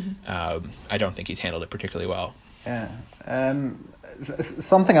fully. I don't think he's handled it particularly well. Yeah.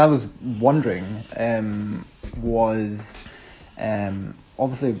 Something I was wondering was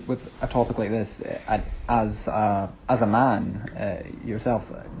obviously with a topic like this, as a man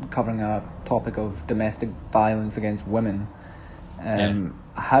yourself, covering a topic of domestic violence against women,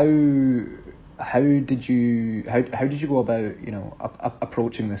 how did you go about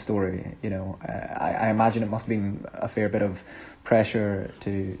approaching the story? I imagine it must have been a fair bit of pressure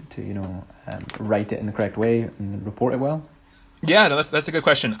to write it in the correct way and report it well. Yeah, no, that's a good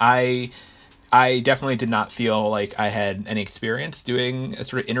question. I definitely did not feel like I had any experience doing a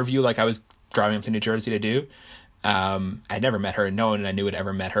sort of interview like I was driving up to New Jersey to do. I'd never met her, and no one I knew had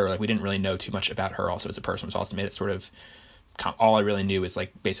ever met her. Like, we didn't really know too much about her also as a person, which also made it sort of, all I really knew was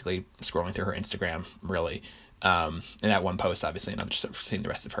like basically scrolling through her Instagram, really. And that one post, obviously, and I'm just seeing the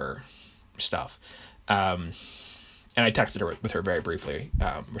rest of her stuff. And I texted her with her very briefly,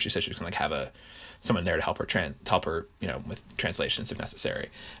 where she said she was going to like have someone there to help her with translations if necessary.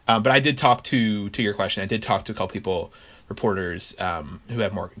 But I did talk to your question. I did talk to a couple people, reporters who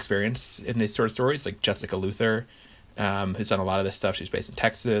have more experience in these sort of stories, like Jessica Luther, who's done a lot of this stuff. She's based in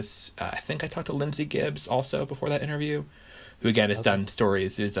Texas. I think I talked to Lindsay Gibbs also before that interview, who again has done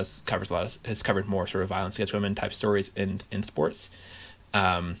stories. Has covered more sort of violence against women type stories in sports.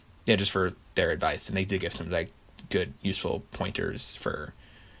 Just for their advice, and they did give some like good, useful pointers for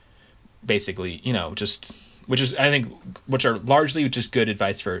basically, which are largely just good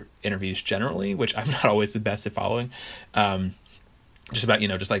advice for interviews generally, which I'm not always the best at following. Just about,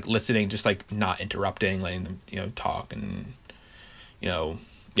 just like listening, just like not interrupting, letting them, talk, and,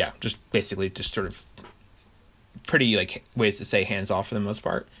 just basically just sort of pretty like ways to say hands off for the most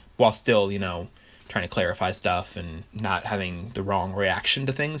part, while still, trying to clarify stuff and not having the wrong reaction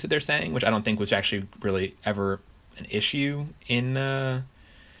to things that they're saying, which I don't think was actually really ever an issue in those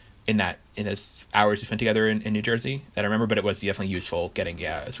hours we spent together in New Jersey that I remember, but it was definitely useful getting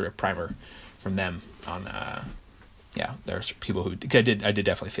a sort of primer from them on there's people who I did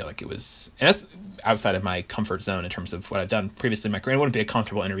definitely feel like it was, and that's outside of my comfort zone in terms of what I've done previously in my career. It wouldn't be a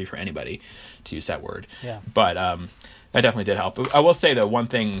comfortable interview for anybody to use that word, but that definitely did help. I will say though, one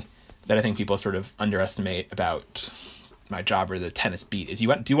thing that I think people sort of underestimate about my job or the tennis beat is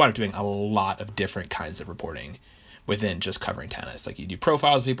you do want to doing a lot of different kinds of reporting within just covering tennis. Like, you do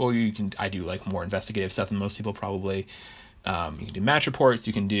profiles of people, I do like more investigative stuff than most people probably. You can do match reports,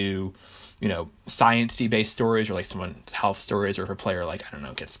 you can do, science-y based stories, or like someone's health stories, or if a player, like, I don't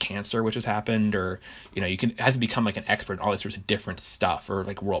know, gets cancer, which has happened, or, you can have to become like an expert in all these sorts of different stuff, or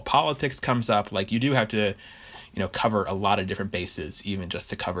like world politics comes up. Like, you do have to, cover a lot of different bases, even just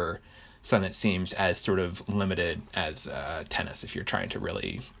to cover something that seems as sort of limited as tennis, if you're trying to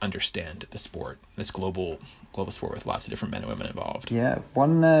really understand the sport, this global sport with lots of different men and women involved. Yeah,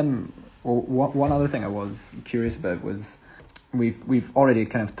 one other thing I was curious about was we've already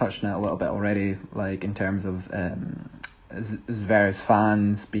kind of touched on it a little bit already, like in terms of Zverev's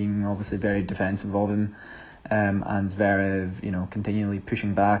fans being obviously very defensive of him, and Zverev, continually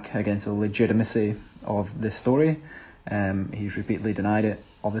pushing back against the legitimacy of this story. He's repeatedly denied it,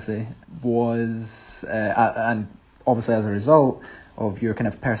 obviously, and obviously as a result of your kind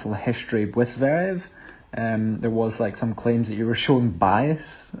of personal history with Zverev, there was like some claims that you were showing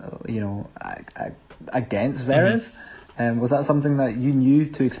bias, against Zverev. Was that something that you knew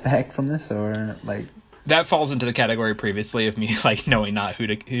to expect from this, or like? That falls into the category previously of me like knowing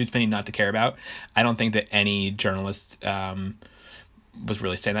who's opinion not to care about. I don't think that any journalist was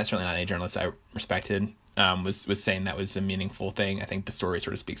really saying that. Certainly not any journalist I respected was saying that was a meaningful thing. I think the story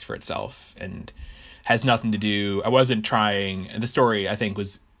sort of speaks for itself and has nothing to do. I wasn't trying. The story, I think,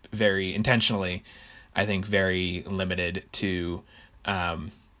 was very intentionally, I think, very limited to,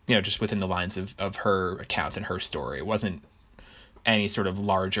 just within the lines of her account and her story. It wasn't any sort of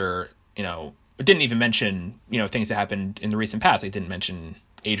larger, it didn't even mention, things that happened in the recent past. It didn't mention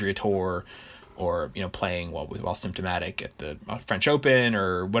Adria Tour or, playing while symptomatic at the French Open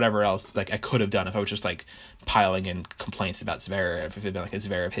or whatever else. Like, I could have done if I was just like piling in complaints about Zverev, if it had been like a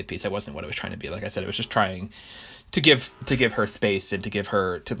Zverev hit piece. That wasn't what it was trying to be. Like I said, it was just trying to give her space and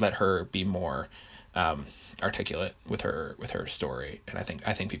to let her be more articulate with her story. And I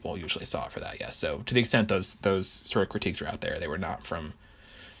think people usually saw it for that. Yes. So to the extent those sort of critiques were out there, they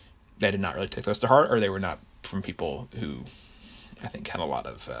did not really take those to heart, or they were not from people who I think had a lot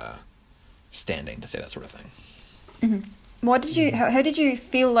of standing to say that sort of thing. What did you? How did you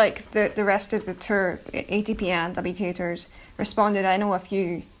feel like the rest of the tour, ATP and WTA tours, responded? I know a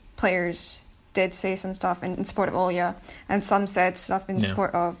few players did say some stuff in support of Olya, and some said stuff in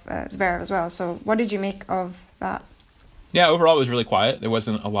support of Zverev as well. So what did you make of that? Yeah, overall it was really quiet. There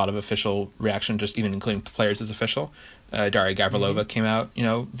wasn't a lot of official reaction, just even including players as official. Daria Gavrilova came out,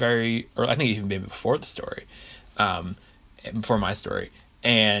 very, or I think even maybe before the story, before my story,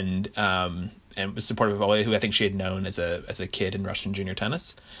 and was supportive of Olya, who I think she had known as a kid in Russian junior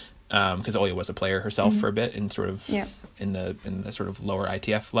tennis, because Olya was a player herself for a bit, in sort of in the sort of lower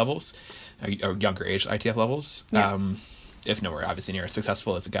ITF levels, or younger age ITF levels. If nowhere obviously near as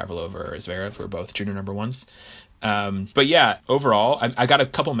successful as Gavrilova or Zverev, who are both junior number ones. But yeah, overall, I got a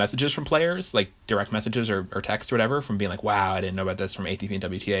couple messages from players, like direct messages or texts or whatever, from being like, "Wow, I didn't know about this," from ATP and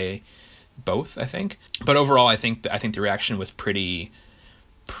WTA, both, I think. But overall, I think the reaction was pretty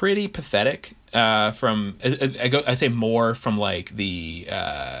pathetic. From I say more from like the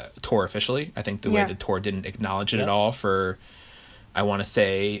tour officially. I think the way the tour didn't acknowledge it at all for, I want to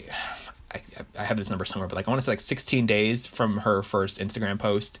say, I have this number somewhere, but like I want to say like 16 days from her first Instagram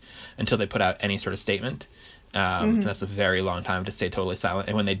post until they put out any sort of statement. And that's a very long time to stay totally silent.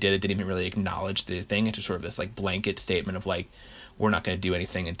 And when they did, it didn't even really acknowledge the thing. It's just sort of this like blanket statement of like, we're not going to do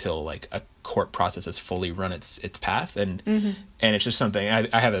anything until like a court process has fully run its path. And it's just something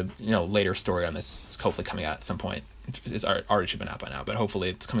I have a later story on this. It's hopefully coming out at some point. It's already should have been out by now, but hopefully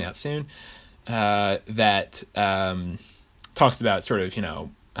it's coming out soon. That talks about sort of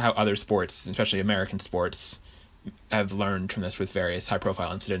how other sports, especially American sports, have learned from this with various high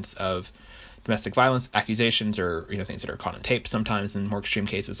profile incidents of domestic violence accusations, or things that are caught on tape sometimes in more extreme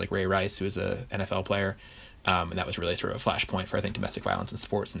cases, like Ray Rice, who was a NFL player, and that was really sort of a flashpoint for I think domestic violence in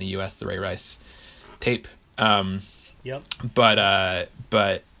sports in the U.S. The Ray Rice tape. But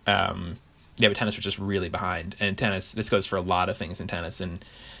tennis was just really behind, and tennis, this goes for a lot of things in tennis, and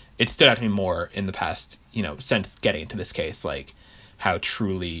it stood out to me more in the past since getting into this case, like how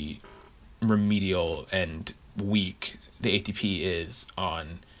truly remedial and weak the ATP is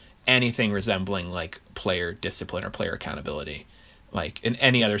on anything resembling like player discipline or player accountability, like in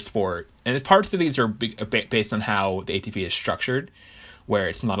any other sport. And parts of these are based on how the ATP is structured, where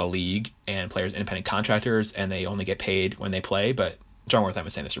it's not a league and players are independent contractors and they only get paid when they play. But John Wertheim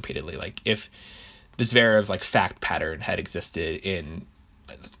was saying this repeatedly, like if the Zverev like fact pattern had existed in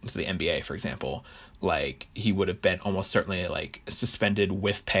the NBA, for example, like he would have been almost certainly like suspended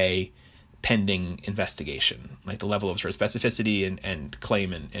with pay pending investigation. Like the level of sort of specificity and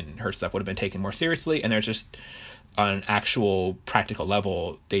claim in her stuff would have been taken more seriously. And there's just on an actual practical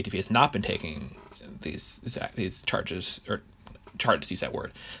level, the ATP has not been taking these charges, or charges, use that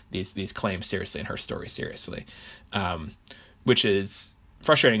word, these claims seriously, and her story seriously, which is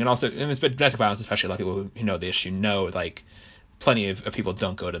frustrating. And also, and it's been domestic violence, especially a lot of people who know the issue know, like plenty of people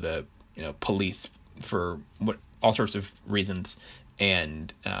don't go to the police for all sorts of reasons,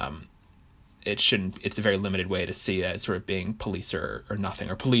 and it's a very limited way to see it as sort of being police or nothing,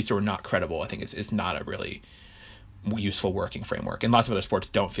 or police or not credible. I think is not a really useful working framework, and lots of other sports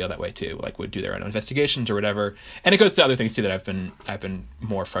don't feel that way too, like would do their own investigations or whatever. And it goes to other things too that I've been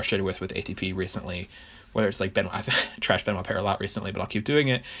more frustrated with ATP recently, whether it's like I've trashed Benoit Paire a lot recently, but I'll keep doing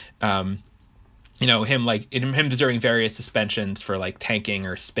it. Him deserving various suspensions for like tanking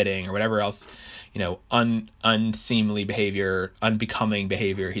or spitting or whatever else, unseemly behavior, unbecoming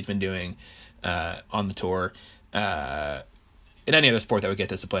behavior he's been doing on the tour. In any other sport that would get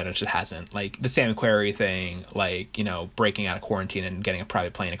disciplined, it just hasn't. Like the Sam Querrey thing, like breaking out of quarantine and getting a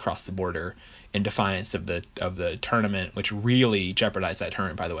private plane across the border in defiance of the tournament, which really jeopardized that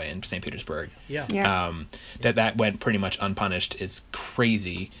tournament, by the way, in St. Petersburg. That went pretty much unpunished is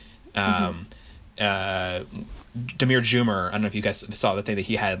crazy. Damir Jumer, I don't know if you guys saw the thing that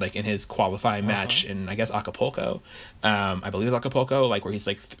he had like in his qualifying match in, I guess, Acapulco. I believe it was Acapulco, like where he's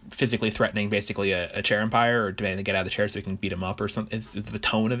like physically threatening basically a chair umpire or demanding to get out of the chair so he can beat him up or something. It's the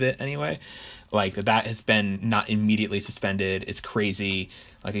tone of it anyway. Like that has been not immediately suspended. It's crazy.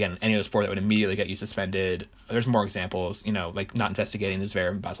 Like again, any other sport that would immediately get you suspended. There's more examples, like not investigating this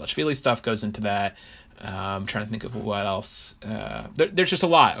Zverev and Basilashvili stuff goes into that. I'm trying to think of what else. There's just a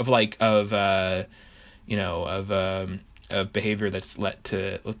lot of of behavior that's let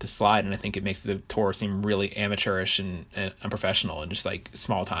to slide, and I think it makes the tour seem really amateurish and unprofessional and just like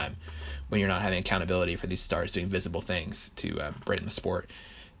small time when you're not having accountability for these stars doing visible things to bring the sport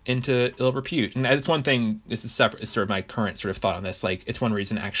into ill repute. And that's one thing. This is separate. It's sort of my current sort of thought on this. Like it's one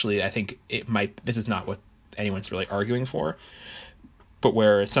reason actually I think this is not what anyone's really arguing for, but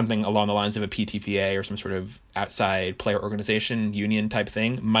where something along the lines of a PTPA or some sort of outside player organization union type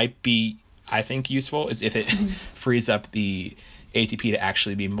thing might be, I think, useful, is if it frees up the ATP to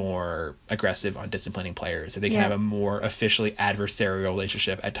actually be more aggressive on disciplining players. If they can have a more officially adversarial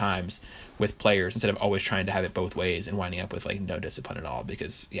relationship at times with players instead of always trying to have it both ways and winding up with like no discipline at all.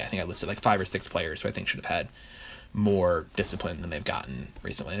 Because I think I listed like 5 or 6 players who I think should have had more discipline than they've gotten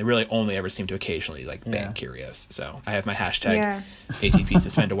recently. They really only ever seem to occasionally like ban Kyrgios. So I have my hashtag ATP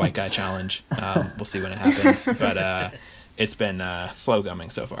suspend a white guy challenge. We'll see when it happens, but it's been slow coming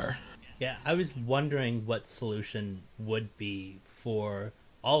so far. Yeah, I was wondering what solution would be for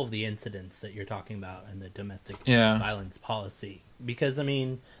all of the incidents that you're talking about in the domestic violence policy. Because, I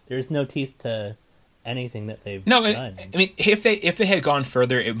mean, there's no teeth to anything that they've done. I mean, if they had gone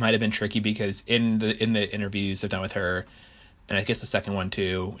further, it might have been tricky, because in the interviews I've done with her, and I guess the second one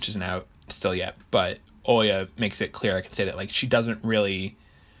too, which isn't out still yet, but Oya makes it clear, I can say that, like, she's not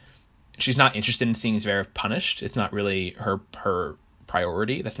interested in seeing Zverev punished. It's not really her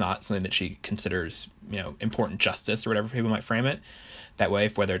priority. That's not something that she considers, important justice or whatever people might frame it that way,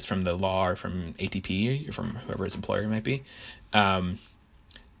 whether it's from the law or from ATP or from whoever his employer might be.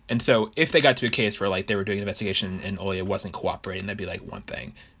 And so if they got to a case where like they were doing an investigation and Oya wasn't cooperating, that'd be like one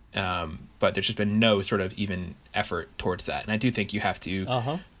thing. But there's just been no sort of even effort towards that. And I do think you have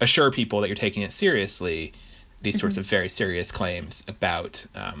to assure people that you're taking it seriously, these sorts of very serious claims about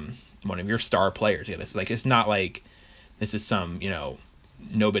one of your star players. It's not like this is some,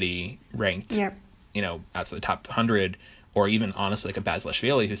 nobody ranked, outside the top 100, or even honestly like a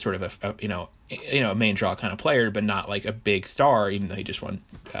Basilashvili, who's sort of a main draw kind of player, but not like a big star, even though he just won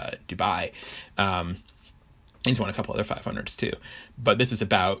Dubai. He's won a couple other 500s too. But this is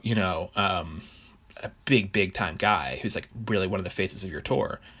about, a big time guy who's like really one of the faces of your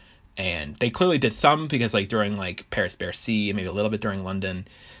tour. And they clearly did some, because like during like Paris-Bercy and maybe a little bit during London,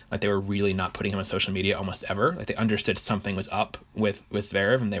 like they were really not putting him on social media almost ever. Like they understood something was up with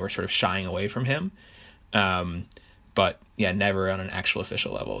Zverev, and they were sort of shying away from him. But never on an actual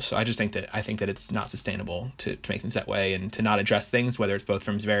official level. So I think that it's not sustainable to make things that way, and to not address things, whether it's both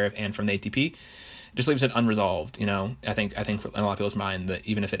from Zverev and from the ATP, it just leaves it unresolved. I think in a lot of people's mind, that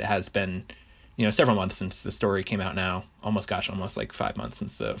even if it has been, several months since the story came out now, almost like 5 months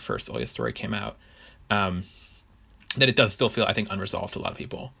since the first Oya story came out, that it does still feel, I think, unresolved to a lot of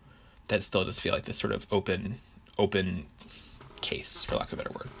people. That it still does feel like this sort of open case, for lack of a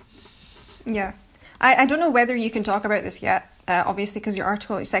better word. Yeah. I don't know whether you can talk about this yet, obviously, because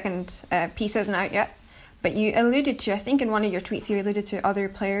your second piece isn't out yet. But you alluded to, I think in one of your tweets, you alluded to other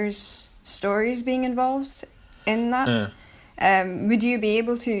players' stories being involved in that. Would you be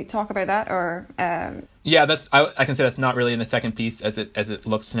able to talk about that, or? Yeah, I can say that's not really in the second piece as it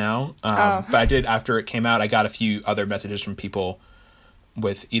looks now. But I did, after it came out, I got a few other messages from people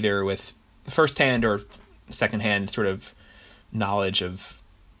with firsthand or secondhand sort of knowledge of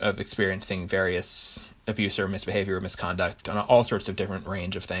experiencing various abuse or misbehavior or misconduct on all sorts of different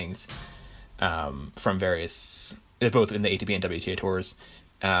range of things, from various, both in the ATP and WTA tours,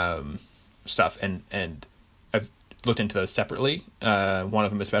 stuff, and I've looked into those separately. One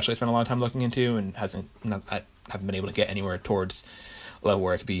of them especially I spent a lot of time looking into, and I haven't been able to get anywhere towards a level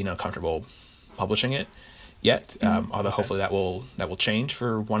where I could be comfortable publishing it yet. Although hopefully that will change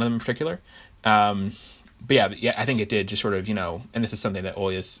for one of them in particular. But yeah, I think it did just sort of, and this is something that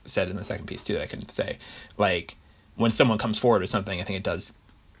Olya's said in the second piece too, that I can say, like, when someone comes forward with something, I think it does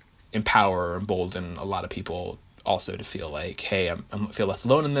empower or embolden a lot of people also to feel like, hey, I feel less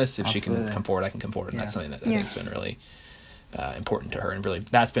alone in this. If Absolutely. She can come forward, I can come forward. And that's something that I think has been really important to her. And really,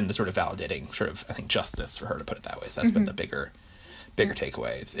 that's been the sort of validating sort of, I think, justice for her, to put it that way. So that's been the bigger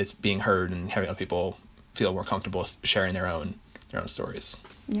takeaway. It's being heard and having other people feel more comfortable sharing their own stories.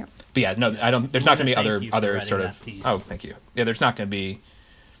 Yeah. But yeah, no, I don't. There's not going to be other sort of. Oh, thank you. Yeah, there's not going to be,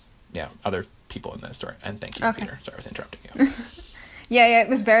 other people in that story. And thank you, Peter. Sorry, I was interrupting you. Yeah, it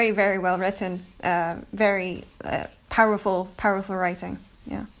was very, very well written. Very powerful writing.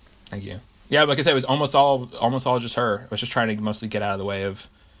 Yeah. Thank you. Yeah, like I said, it was almost all just her. I was just trying to mostly get out of the way of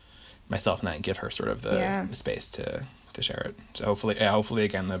myself and that, and give her sort of the space to share it. So hopefully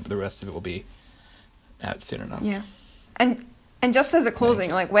again the rest of it will be out soon enough. Yeah, and just as a closing,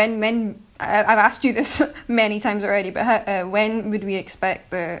 like when I've asked you this many times already, but when would we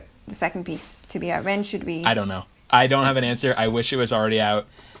expect the second piece to be out? When should we? I don't know. I don't have an answer. I wish it was already out.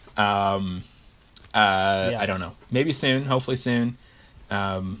 I don't know. Maybe soon. Hopefully soon.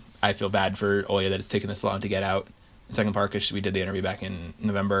 I feel bad for Oya that it's taken this long to get out. The second part, because we did the interview back in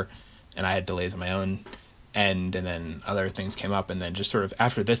November, and I had delays on my own end, and then other things came up, and then just sort of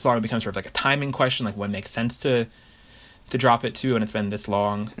after this long, it becomes sort of like a timing question, like when makes sense to to drop it too, and it's been this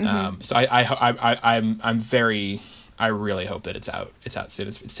long. So I really hope that it's out soon.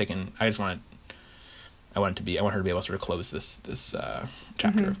 It's taken. I want her to be able to sort of close this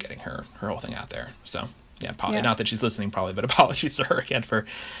chapter of getting her whole thing out there. So yeah, not that she's listening probably, but apologies to her again for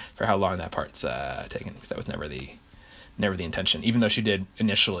how long that part's taken, because that was never the intention. Even though she did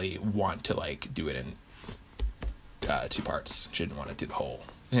initially want to like do it in 2 parts, she didn't want to do the whole.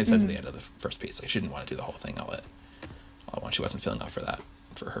 It says at the end of the first piece, like she didn't want to do the whole thing all at once. She wasn't feeling up for that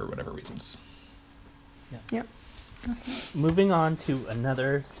for her whatever reasons. Yeah. Moving on to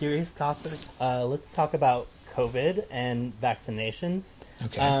another serious topic, let's talk about COVID and vaccinations.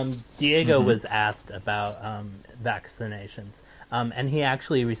 Okay. Diego was asked about vaccinations, and he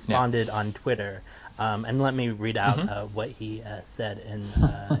actually responded on Twitter. And let me read out what he said in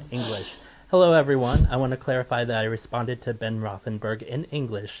English. Hello, everyone. I want to clarify that I responded to Ben Rothenberg in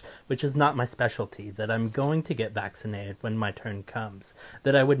English, which is not my specialty, that I'm going to get vaccinated when my turn comes,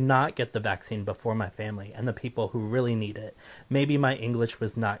 that I would not get the vaccine before my family and the people who really need it. Maybe my English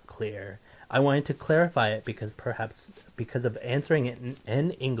was not clear. I wanted to clarify it because of answering it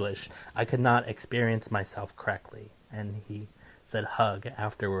in English, I could not experience myself correctly. And he said hug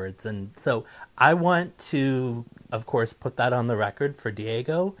afterwards. And so I want to, of course, put that on the record for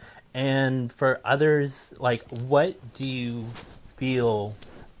Diego. And for others, like, what do you feel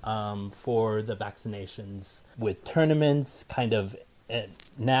for the vaccinations with tournaments? Kind of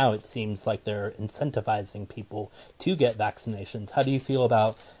now it seems like they're incentivizing people to get vaccinations. How do you feel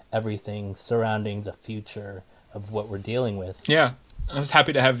about everything surrounding the future of what we're dealing with? Yeah, I was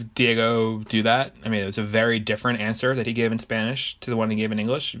happy to have Diego do that. I mean, it was a very different answer that he gave in Spanish to the one he gave in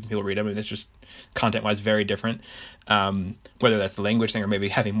English. People read them, and it's just content-wise very different. Whether that's the language thing or maybe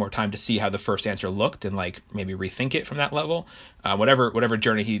having more time to see how the first answer looked and like maybe rethink it from that level. Whatever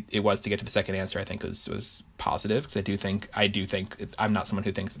journey it was to get to the second answer, I think was positive, because I do think I'm not someone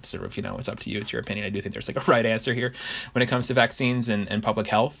who thinks it's sort of, it's up to you, it's your opinion. I do think there's like a right answer here when it comes to vaccines and public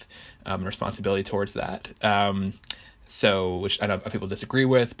health and responsibility towards that. So, which I know people disagree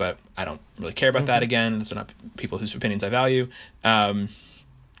with, but I don't really care about that again. Those are not people whose opinions I value.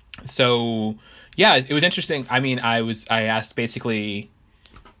 So yeah, it was interesting. I mean, I asked basically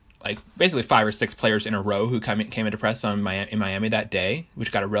 5 or 6 players in a row who came into press in Miami that day,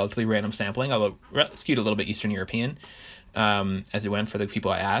 which got a relatively random sampling, although skewed a little bit Eastern European, as it went for the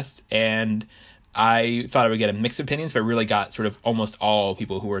people I asked. And I thought I would get a mix of opinions, but really got sort of almost all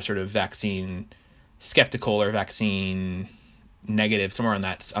people who were sort of vaccine skeptical or vaccine negative, somewhere on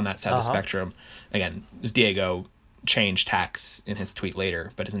that side of the spectrum. Again, Diego changed tacks in his tweet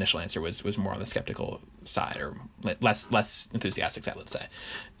later, but his initial answer was more on the skeptical side, or less enthusiastic side, let's say.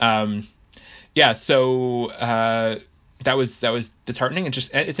 So that was disheartening, and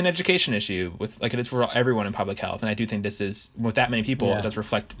it's an education issue with, like it is for everyone in public health. And I do think this is, with that many people, it does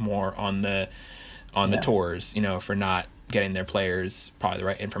reflect more on the tours, for not getting their players probably the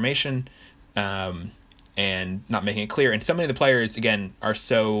right information, and not making it clear. And so many of the players, again, are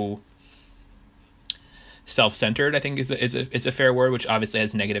so self-centered, I think is a fair word, which obviously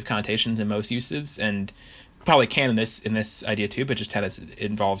has negative connotations in most uses, and probably can in this idea too, but just it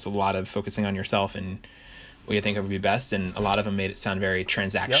involves a lot of focusing on yourself and what you think would be best. And a lot of them made it sound very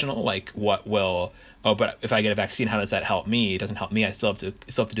transactional, like but if I get a vaccine, how does that help me? It doesn't help me. I still have to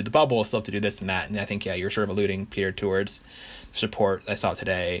do the bubble, still have to do this and that. And I think, you're sort of alluding, Peter, towards support I saw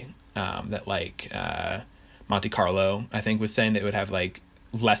today, that Monte Carlo, I think, was saying that it would have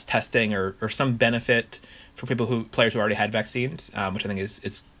less testing or some benefit for players who already had vaccines, which I think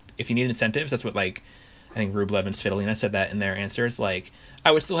is if you need incentives, that's what I think Rublev and Svitolina said that in their answers.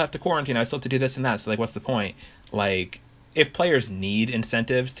 I would still have to quarantine, I still have to do this and that. So what's the point? If players need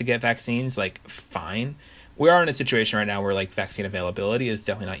incentives to get vaccines, fine. We are in a situation right now where vaccine availability is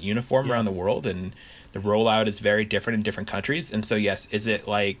definitely not uniform around the world, and the rollout is very different in different countries. And so yes, is it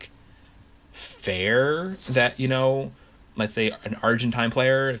fair that let's say an Argentine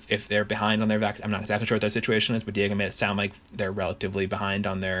player, if they're behind on their vaccine, I'm not exactly sure what their situation is, but Diego made it sound like they're relatively behind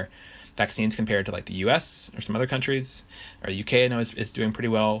on their vaccines compared to the US or some other countries, or the UK I know is doing pretty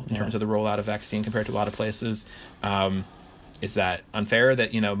well in terms of the rollout of vaccine compared to a lot of places. Is that unfair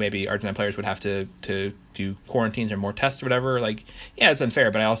that, maybe Argentine players would have to do quarantines or more tests or whatever? It's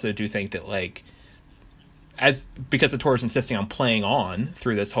unfair, but I also do think that because the tour is insisting on playing on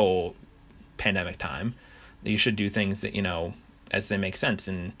through this whole pandemic time, you should do things that, as they make sense.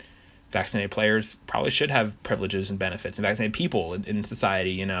 And vaccinated players probably should have privileges and benefits, and vaccinated people in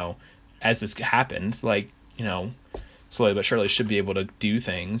society, as this happens, slowly but surely should be able to do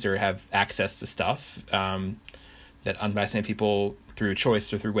things or have access to stuff that unvaccinated people through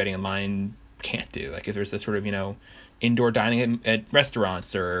choice or through waiting in line can't do. If there's this sort of, indoor dining at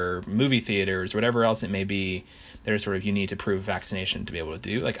restaurants or movie theaters, whatever else it may be, there's sort of, you need to prove vaccination to be able to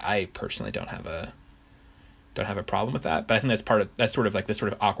do. Like, I personally don't have a problem with that, but I think that's sort of like this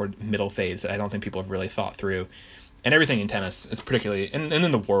sort of awkward middle phase that I don't think people have really thought through. And everything in tennis is particularly, and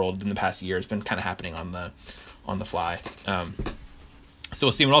in the world in the past year, has been kind of happening on the fly. So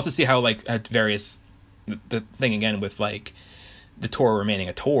we'll see. We'll also see how, like, at various, the thing again with, like, the tour remaining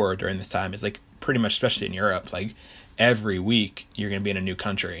a tour during this time is, like, pretty much, especially in Europe, like, every week you're going to be in a new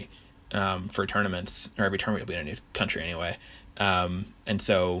country for tournaments, or every tournament will be in a new country anyway. And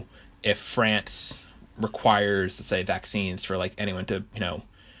so if France requires, let's say, vaccines for, like, anyone to, you know,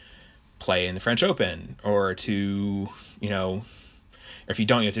 play in the French Open, or to, you know, or if you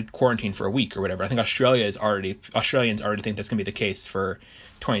don't, you have to quarantine for a week or whatever. I think Australians already think that's going to be the case for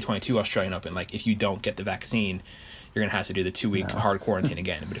 2022 Australian Open. Like, if you don't get the vaccine, you're going to have to do the 2-week hard quarantine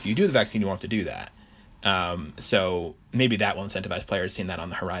again. But if you do the vaccine, you won't have to do that. So maybe that will incentivize players, seeing that on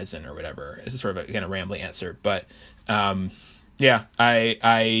the horizon or whatever. This is sort of a kind of rambling answer, but yeah,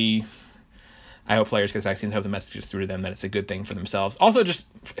 I hope players get vaccines. I hope the message is through to them that it's a good thing for themselves. Also, just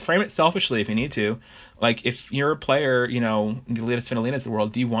frame it selfishly if you need to. Like, if you're a player, you know, the latest Svitolinas of the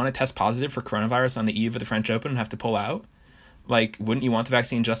world, do you want to test positive for coronavirus on the eve of the French Open and have to pull out? Like, wouldn't you want the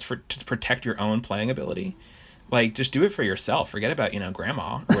vaccine just to protect your own playing ability? Like, just do it for yourself. Forget about, you know,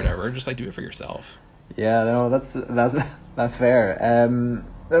 grandma or whatever. Just, like, do it for yourself. Yeah, no, that's fair.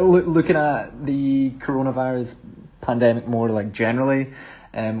 Looking at the coronavirus pandemic more, like, generally,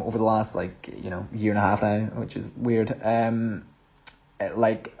 over the last, like, you know, year and a half now, which is weird.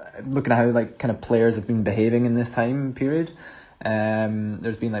 Like, looking at how, like, kind of players have been behaving in this time period.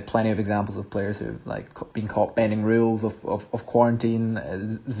 There's been, like, plenty of examples of players who've, like, been caught bending rules of quarantine.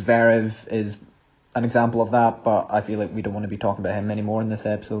 Zverev is an example of that, but I feel like we don't want to be talking about him anymore in this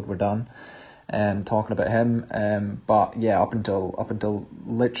episode. We're done talking about him. But yeah, up until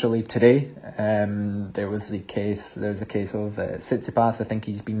literally today, there's a case of Tsitsipas. I think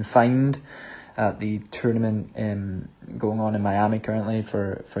he's been fined at the tournament going on in Miami currently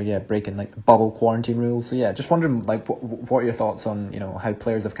for breaking, like, the bubble quarantine rules. So yeah, just wondering, like, what are your thoughts on, you know, how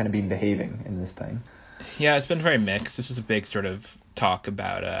players have kind of been behaving in this time? Yeah, it's been very mixed. This was a big sort of talk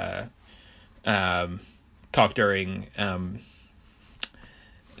about talk during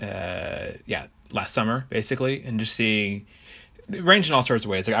last summer, basically, and just seeing it ranged in all sorts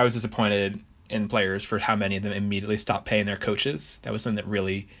of ways. Like, I was disappointed in players for how many of them immediately stopped paying their coaches. That was something that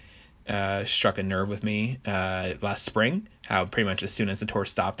really struck a nerve with me last spring. How pretty much as soon as the tour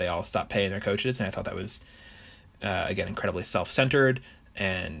stopped, they all stopped paying their coaches, and I thought that was again incredibly self-centered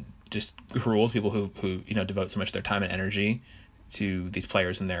and just cruel to people who you know, devote so much of their time and energy to these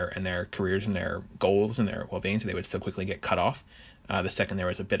players and their careers and their goals and their well-being, so they would so quickly get cut off the second there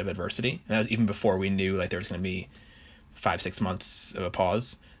was a bit of adversity. And that was even before we knew, like, there was going to be 5-6 months of a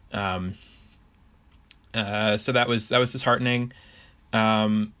pause. So that was disheartening.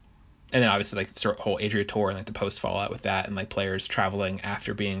 And then obviously, like, the whole Adria Tour and, like, the post fallout with that, and, like, players traveling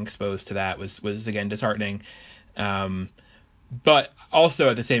after being exposed to that was again disheartening. But also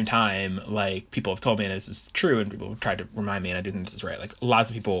at the same time, like, people have told me, and this is true, and people have tried to remind me, and I do think this is right, like, lots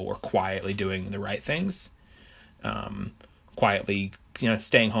of people were quietly doing the right things, quietly, you know,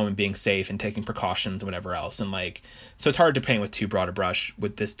 staying home and being safe and taking precautions and whatever else. And, like, so it's hard to paint with too broad a brush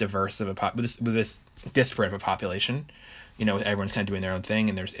with this diverse of with this disparate of a population, you know, everyone's kind of doing their own thing,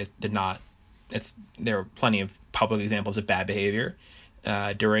 and there are plenty of public examples of bad behavior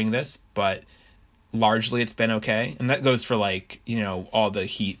during this, but largely it's been okay. And that goes for, like, you know, all the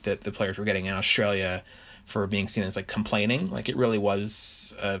heat that the players were getting in Australia for being seen as, like, complaining. Like, it really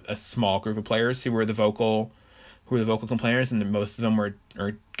was a small group of players who were the vocal complainers, and most of them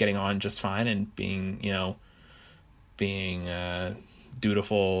are getting on just fine and being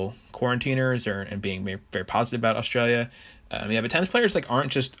dutiful quarantiners and being very, very positive about Australia. But tennis players, like,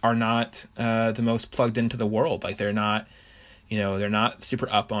 are not the most plugged into the world. Like, they're not super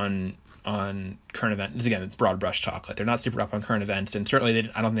up on current events. Again, it's broad brush talk. Like, they're not super up on current events, and certainly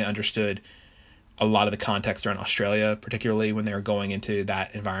I don't think they understood a lot of the context around Australia, particularly when they were going into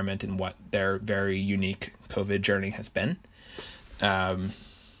that environment and what their very unique COVID journey has been.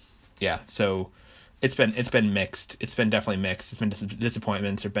 So it's been mixed. It's been definitely mixed. It's been some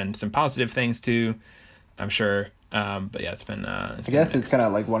disappointments. There've been some positive things too, I'm sure. But yeah, it's been. I guess it's kind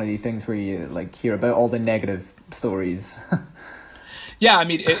of like one of these things where you, like, hear about all the negative stories. Yeah, I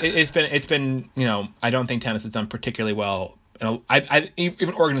mean, it's been, you know, I don't think tennis has done particularly well. I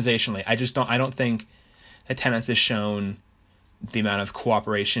even organizationally, I don't think that tennis has shown the amount of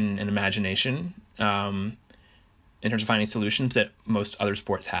cooperation and imagination in terms of finding solutions that most other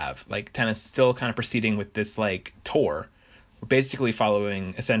sports have. Like tennis still kind of proceeding with this like tour. We're basically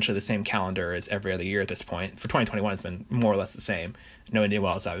following essentially the same calendar as every other year at this point. For 2021, it's been more or less the same. No Indian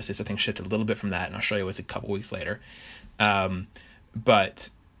Wells, obviously, so things shifted a little bit from that, and Australia was a couple weeks later. But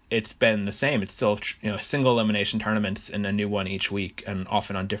it's been the same. It's still, single elimination tournaments and a new one each week, and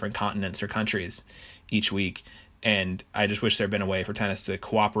often on different continents or countries each week. And I just wish there had been a way for tennis to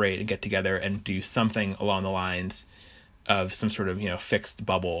cooperate and get together and do something along the lines of some sort of, fixed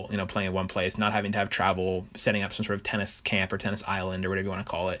bubble, playing in one place, not having to have travel, setting up some sort of tennis camp or tennis island or whatever you want to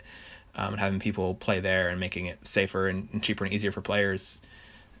call it, and having people play there and making it safer and cheaper and easier for players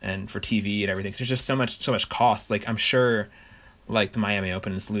and for TV and everything. There's just so much cost. Like, I'm sure, like, the Miami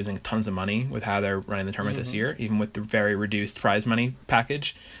Open is losing tons of money with how they're running the tournament this year, even with the very reduced prize money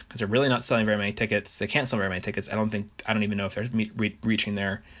package, because they're really not selling very many tickets. They can't sell very many tickets. I don't even know if they're reaching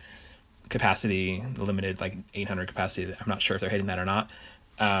their capacity, limited, like 800 capacity. I'm not sure if they're hitting that or not.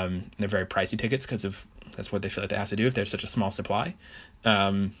 They're very pricey tickets because of that's what they feel like they have to do if there's such a small supply.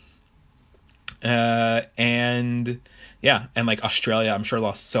 And like Australia, I'm sure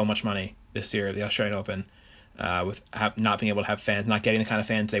lost so much money this year, the Australian Open, with not being able to have fans, not getting the kind of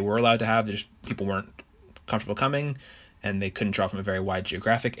fans they were allowed to have. Just people weren't comfortable coming, and they couldn't draw from a very wide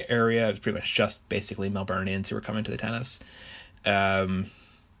geographic area. It was pretty much just basically Melburnians who were coming to the tennis.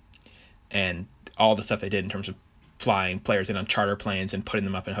 And all the stuff they did in terms of flying players in on charter planes and putting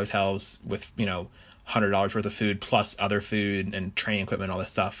them up in hotels with, $100 worth of food plus other food and training equipment, all this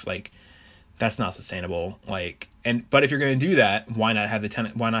stuff, like, that's not sustainable. Like, but if you're going to do that, why not have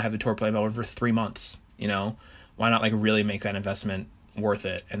the tour play in Melbourne for 3 months? Why not like really make that investment worth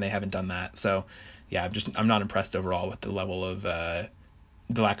it? And they haven't done that. So yeah, I'm not impressed overall with the level of the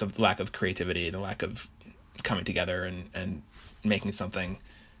lack of creativity, the lack of coming together and making something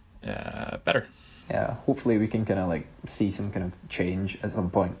better. Yeah, hopefully we can kind of like see some kind of change at some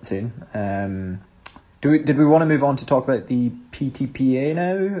point soon. Did we want to move on to talk about the PTPA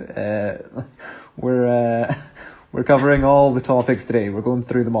now? We're covering all the topics today. We're going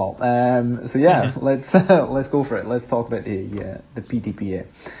through them all. So yeah, let's go for it. Let's talk about the PTPA.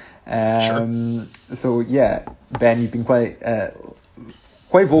 Sure. So yeah, Ben, you've been quite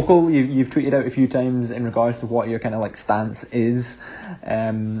vocal. You've tweeted out a few times in regards to what your kind of like stance is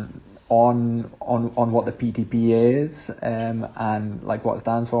on what the PTPA is and like what it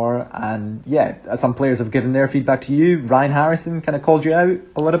stands for. And yeah, some players have given their feedback to you. Ryan Harrison kind of called you out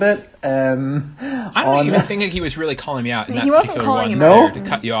a little bit. I don't even think that he was really calling me out in that he wasn't particular calling one him out. to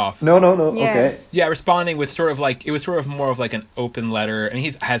cut you off. No. Yeah. Okay. Yeah, responding with sort of like, it was sort of more of like an open letter. I mean,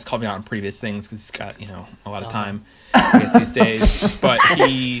 he has called me out on previous things because he's got, a lot of time, I guess, these days. But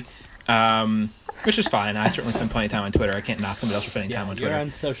he, which is fine. I certainly spend plenty of time on Twitter. I can't knock somebody else for spending time on Twitter. You're on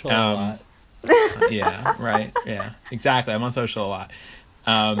social a lot. Yeah, right. Yeah, exactly. I'm on social a lot.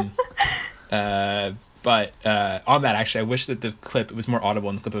 But on that, actually, I wish that the clip was more audible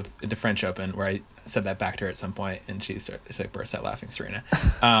in the clip of the French Open, where I said that back to her at some point, and she burst out laughing, Serena.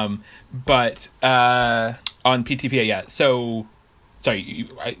 But on PTPA, yeah. So, sorry,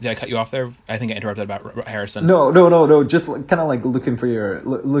 did I cut you off there? I think I interrupted about Harrison. No. Just kind of like looking for your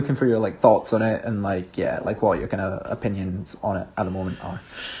like thoughts on it, and like like what your kind of opinions on it at the moment are.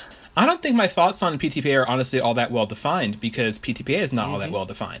 I don't think my thoughts on PTPA are honestly all that well defined, because PTPA is not all that well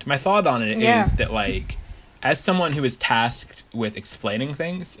defined. My thought on it is that, like, as someone who is tasked with explaining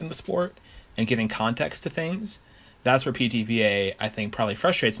things in the sport and giving context to things, that's where PTPA, I think, probably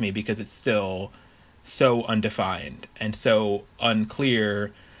frustrates me, because it's still so undefined and so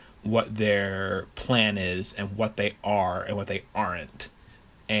unclear what their plan is and what they are and what they aren't.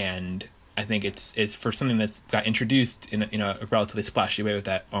 And I think it's for something that's got introduced in a relatively splashy way with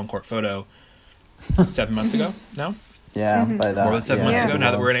that on-court photo 7 months ago. No? Yeah, by that. More than 7 months ago.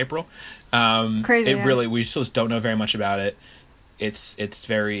 Now that we're in April, Crazy. Really, we still just don't know very much about it. It's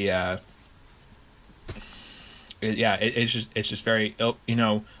very it's just very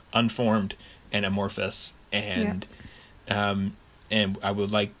unformed and amorphous, and I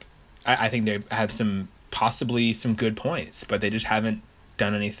would like I think they have possibly some good points, but they just haven't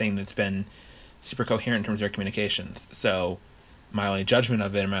done anything that's been super coherent in terms of their communications. So my only judgment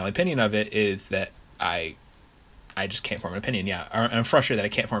of it and my only opinion of it is that I just can't form an opinion. Yeah, I'm frustrated that I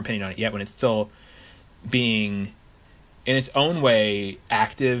can't form an opinion on it yet, when it's still being, in its own way,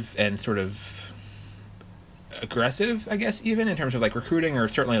 active and sort of aggressive, I guess, even in terms of like recruiting, or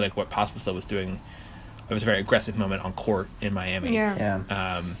certainly like what Pospisil was doing. It was a very aggressive moment on court in Miami.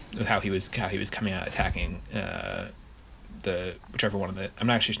 With how he was coming out attacking whichever one of the, I'm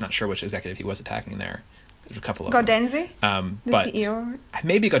actually not sure which executive he was attacking there. There's a couple of them. Gaudenzi? The But CEO?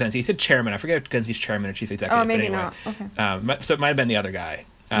 maybe Gaudenzi. He said chairman. I forget if Gaudenzi's chairman or chief executive. Oh, maybe but anyway, not. Okay. So it might have been the other guy.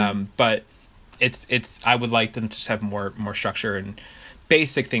 But it's I would like them to just have more structure and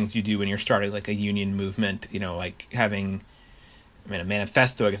basic things you do when you're starting like a union movement, like having, a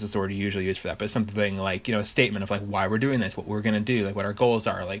manifesto, I guess is the word you usually use for that, but something like, a statement of like why we're doing this, what we're going to do, like what our goals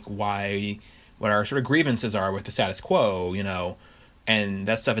are, like what our sort of grievances are with the status quo, and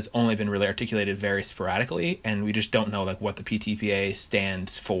that stuff has only been really articulated very sporadically, and we just don't know like what the PTPA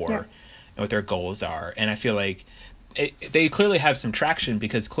stands for and what their goals are. And I feel like they clearly have some traction,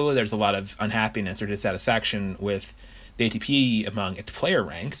 because clearly there's a lot of unhappiness or dissatisfaction with the ATP among its player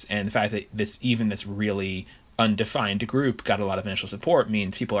ranks, and the fact that this really undefined group got a lot of initial support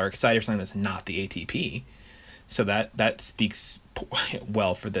means people are excited for something that's not the ATP. So that speaks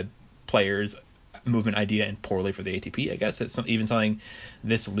well for the players' movement idea and poorly for the ATP. I guess it's even something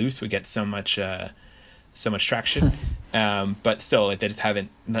this loose would get so much traction, but still, like, they just haven't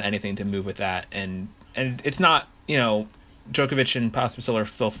done anything to move with that, and it's not, Djokovic and Pospisil are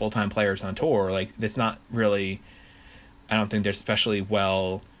still full-time players on tour. Like, it's not really. I don't think they're especially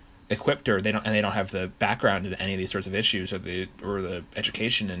well equipped, or they don't have the background in any of these sorts of issues, or the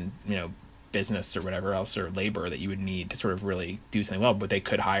education and business or whatever else, or labor that you would need to sort of really do something well. But they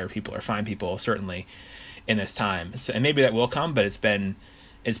could hire people or find people certainly in this time. So, and maybe that will come, but it's been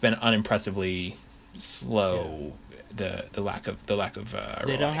unimpressessively slow. Yeah. The lack of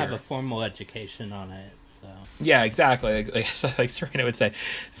they don't have a formal education on it. So yeah, exactly. Like Serena would say,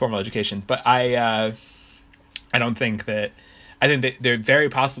 formal education. But I don't think that. I think that they're very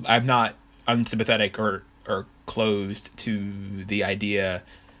possible. I'm not unsympathetic or closed to the idea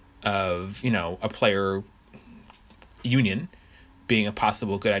of a player union being a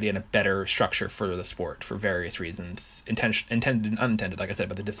possible good idea and a better structure for the sport for various reasons, intended and unintended. Like I said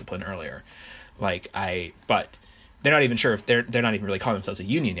about the discipline earlier, but they're not even sure if they're not even really calling themselves a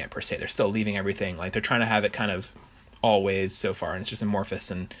union yet per se. They're still leaving everything, like they're trying to have it kind of always so far, and it's just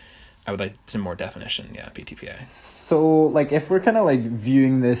amorphous, and I would like some more definition. Yeah, PTPA. So, like, if we're kind of like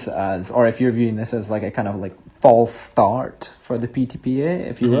viewing this as, or if you're viewing this as like a kind of like false start for the PTPA,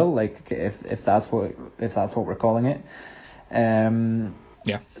 if you will, like if that's what we're calling it,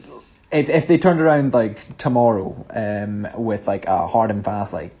 yeah. If they turned around like tomorrow, with like a hard and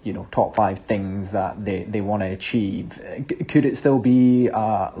fast, like, top 5 things that they want to achieve, could it still be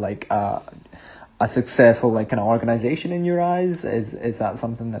a successful like kind of organization in your eyes? Is that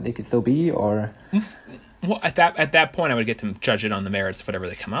something that they could still be, or? Well, at that point, I would get to judge it on the merits of whatever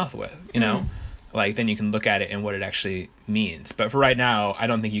they come out with. Like, then you can look at it and what it actually means. But for right now, I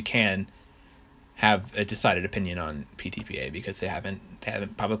don't think you can have a decided opinion on PTPA because they haven't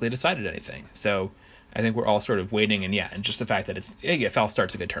publicly decided anything. So I think we're all sort of waiting, and just the fact that false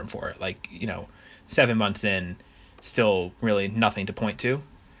start's a good term for it. Like, 7 months in, still really nothing to point to.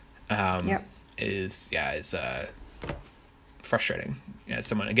 Is frustrating. As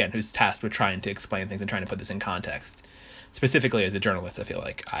someone, again, who's tasked with trying to explain things and trying to put this in context. Specifically as a journalist, I feel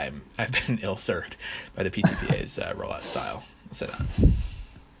like I've been ill-served by the PTPA's rollout style. I'll say that.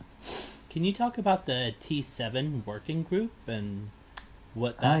 Can you talk about the T7 working group and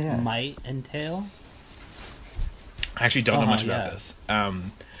what that might entail? I actually don't know much about this.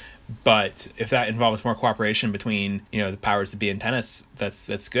 But if that involves more cooperation between, the powers that be in tennis,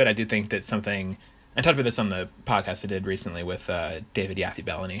 that's good. I do think that something. I talked about this on the podcast I did recently with David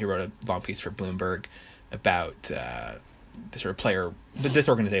Yaffe-Bellany. He wrote a long piece for Bloomberg about the sort of player, this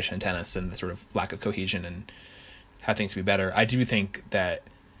organization in tennis, and the sort of lack of cohesion and how things could be better. I do think that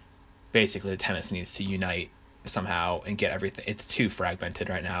basically tennis needs to unite somehow and get everything. It's too fragmented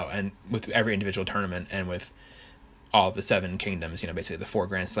right now, and with every individual tournament and with all of the 7 kingdoms, basically the 4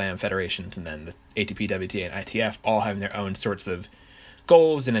 Grand Slam federations, and then the ATP, WTA, and ITF all having their own sorts of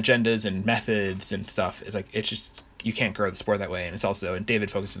goals and agendas and methods and stuff. It's like, it's just, you can't grow the sport that way. And it's also, and David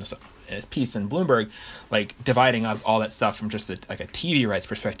focuses in his piece in Bloomberg, like dividing up all that stuff from just a TV rights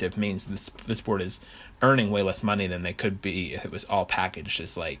perspective means the sport is earning way less money than they could be if it was all packaged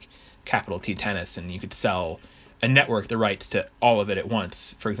as like capital T tennis, and you could sell a network the rights to all of it at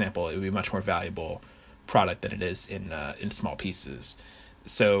once. For example, it would be a much more valuable product than it is in small pieces.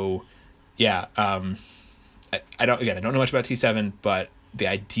 So I don't know much about T7, but the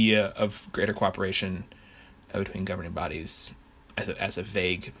idea of greater cooperation between governing bodies as a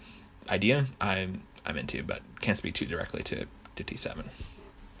vague idea, I'm into, but can't speak too directly to T7.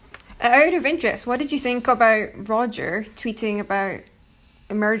 Out of interest, what did you think about Roger tweeting about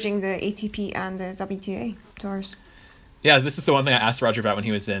merging the ATP and the WTA tours? Yeah, this is the one thing I asked Roger about when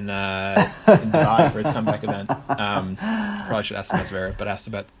he was in Dubai for his comeback event. Probably should ask about Zverev, but asked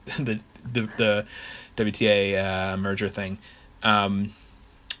about the WTA merger thing.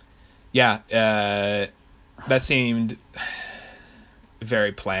 That seemed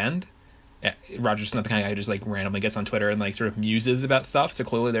very planned. Roger's not the kind of guy who just like randomly gets on Twitter and like sort of muses about stuff. So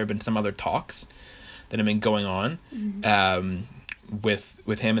clearly there have been some other talks that have been going on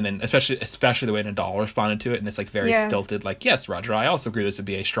with him, and then especially the way Nadal responded to it in this like very stilted like, yes, Roger, I also agree this would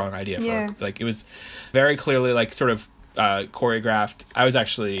be a strong idea for like, it was very clearly like sort of choreographed. I want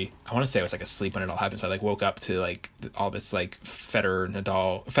to say I was like asleep when it all happened, so I like woke up to like all this like Federer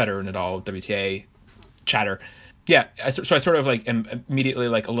Nadal WTA chatter. So I sort of like am immediately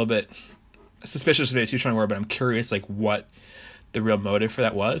like a little bit suspicious, maybe too strong a word, but I'm curious like what the real motive for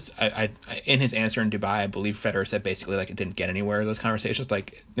that was. I in his answer in Dubai, I believe Federer said basically like it didn't get anywhere, those conversations.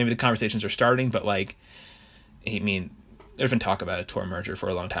 Like maybe the conversations are starting, but like, there's been talk about a tour merger for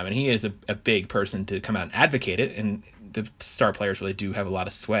a long time, and he is a big person to come out and advocate it, and the star players really do have a lot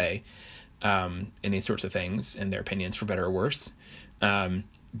of sway in these sorts of things and their opinions, for better or worse.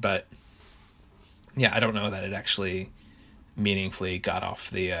 But yeah, I don't know that it actually meaningfully got off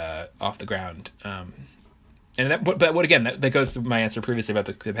the ground. And that goes to my answer previously about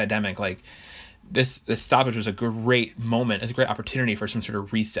the pandemic. Like this stoppage was a great moment. It's a great opportunity for some sort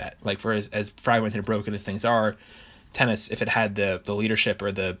of reset. Like for as fragmented and broken as things are, tennis, if it had the leadership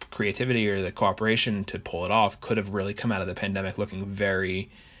or the creativity or the cooperation to pull it off, could have really come out of the pandemic looking very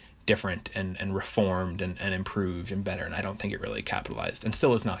different and reformed and improved and better. And I don't think it really capitalized, and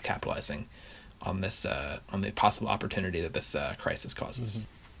still is not capitalizing on this on the possible opportunity that this crisis causes. Mm-hmm.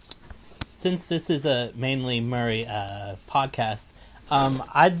 Since this is a mainly Murray podcast,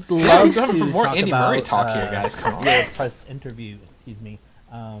 I'd love to for more talk Andy about, Murray talk here, guys. Come on. Press interview,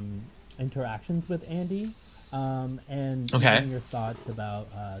 interactions with Andy, and your thoughts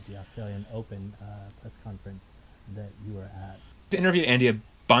about the Australian Open press conference that you were at. I interviewed Andy a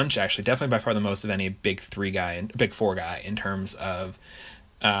bunch, actually, definitely by far the most of any big four guy in terms of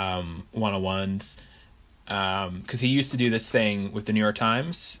one-on-ones. Because he used to do this thing with the New York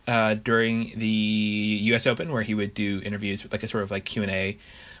Times during the U.S. Open, where he would do interviews with like a sort of like Q&A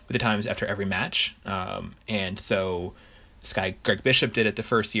with the Times after every match. And so this guy Greg Bishop did it the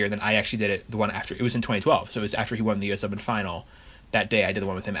first year, then I actually did it the one after. It was in 2012, so it was after he won the U.S. Open final. That day I did the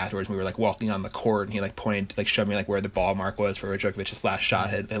one with him afterwards. We were like walking on the court, and he like pointed, like showed me like where the ball mark was for where Djokovic's last shot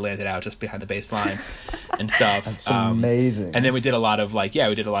had landed out just behind the baseline and stuff. That's amazing. And then we did a lot of like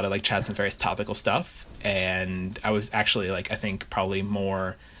chats and various topical stuff. And I was actually like, I think probably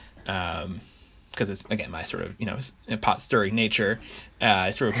more, because it's again my sort of pot stirring nature,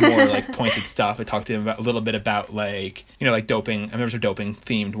 sort of more like pointed stuff. I talked to him a little bit about like like doping. I remember there was a doping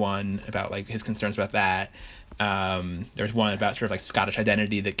themed one about like his concerns about that. There's one about sort of like Scottish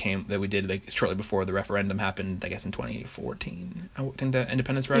identity that we did like shortly before the referendum happened, I guess in 2014. I think the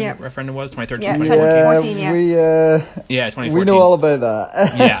independence referendum was 2013. 2014. Yeah. 2014. We know all about that.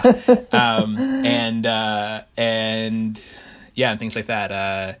 And things like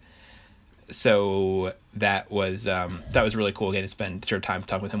that. So that was really cool getting to spend sort of time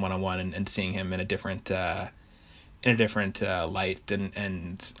talking with him one-on-one and seeing him in a different light,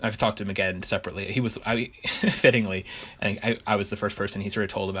 and I've talked to him again separately. Fittingly, I was the first person he sort of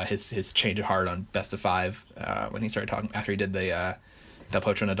told about his change of heart on Best of Five when he started talking after he did the Del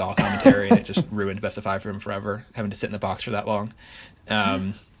Potro Nadal commentary, and it just ruined Best of Five for him forever, having to sit in the box for that long.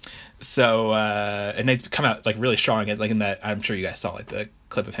 So and he's come out like really strong, like in that. I'm sure you guys saw like the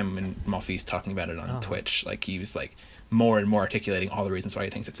clip of him and Monfils talking about it on Twitch. Like he was like more and more articulating all the reasons why he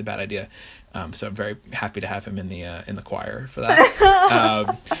thinks it's a bad idea. So I'm very happy to have him in the choir for that.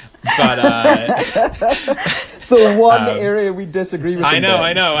 So one area we disagree with. I know.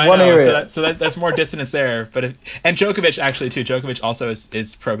 Area. So that's more dissonance there. But and Djokovic actually too. Djokovic also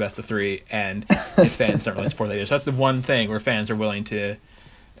is pro best of three, and his fans don't really support that either. So that's the one thing where fans are willing to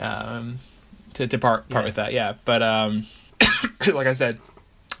part with that. Yeah, but like I said,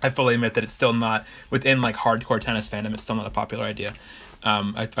 I fully admit that it's still not within like hardcore tennis fandom. It's still not a popular idea.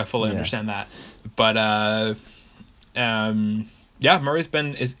 I fully understand that, but Murray's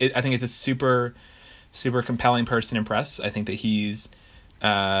I think is a super compelling person in press. I think that he's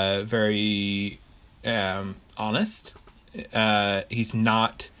very honest. He's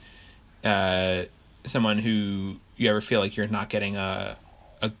not someone who you ever feel like you're not getting a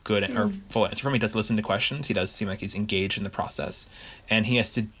good or full answer from. He does listen to questions. He does seem like he's engaged in the process, and he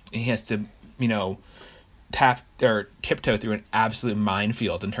has to tap or tiptoe through an absolute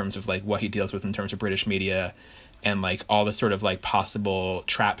minefield in terms of like what he deals with in terms of British media and like all the sort of like possible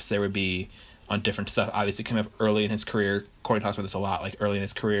traps there would be on different stuff. Obviously came up early in his career. Corey talks about this a lot, like early in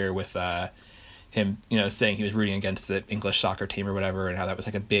his career with him, saying he was rooting against the English soccer team or whatever, and how that was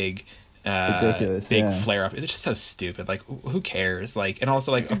like a big Ridiculous, big yeah. flare up. It's just so stupid. Like, who cares? Like, and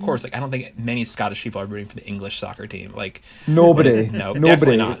also, like, of course, like, I don't think many Scottish people are rooting for the English soccer team. Like, Nobody. No, Nobody.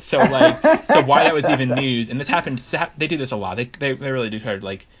 definitely not. So, like, so why that was even news, and this happened, they do this a lot. They really do try to,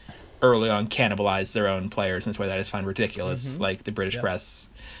 like, early on cannibalize their own players in this way that I just find ridiculous. Like, the British press.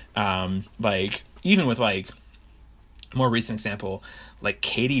 Like, even with, like, more recent example, like,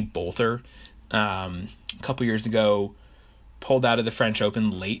 Katie Boulter, a couple years ago, pulled out of the French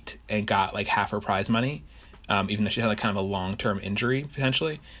Open late and got like half her prize money, even though she had like kind of a long-term injury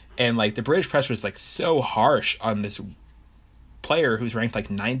potentially. And like the British press was like so harsh on this player who's ranked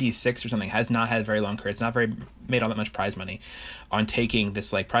like 96 or something, has not had a very long career, it's not very made all that much prize money, on taking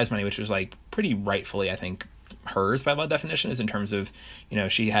this like prize money, which was like pretty rightfully, I think, hers by law definition, is in terms of,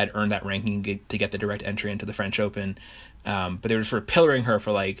 she had earned that ranking to get the direct entry into the French Open. But they were sort of pillaring her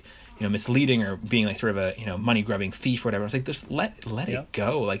for like, misleading or being like sort of a, money grubbing thief or whatever. I was like, just let it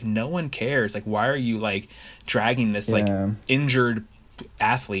go. Like, no one cares. Like, why are you like dragging this like injured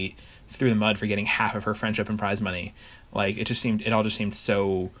athlete through the mud for getting half of her French Open prize money? Like, it all just seemed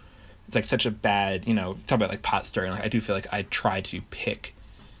so, it's like such a bad, talk about like pot stirring. Like, I do feel like I try to pick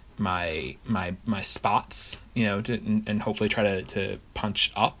my spots, and hopefully try to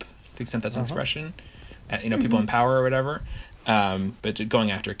punch up, to the extent that's an expression, at, people in power or whatever. But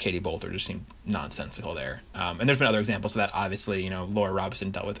going after Katie Boulter just seemed nonsensical there. And there's been other examples of that. Obviously, Laura Robson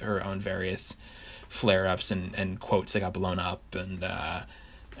dealt with her own various flare-ups and quotes that got blown up. And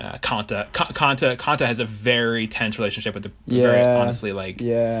Konta has a very tense relationship with the very honestly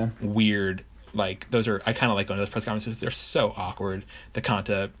weird. Like, those are, I kind of like going to those press conferences. They're so awkward.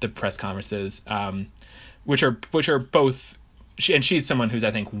 The press conferences, which are both. She's someone who's,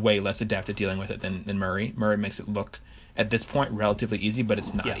 I think, way less adept at dealing with it than Murray. Murray makes it look, at this point, relatively easy, but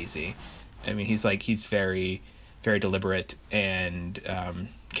it's not easy. I mean, he's very, very deliberate and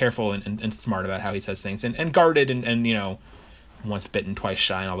careful and smart about how he says things, and guarded and once bitten, twice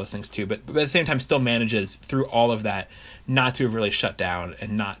shy, and all those things too. But at the same time, still manages through all of that not to have really shut down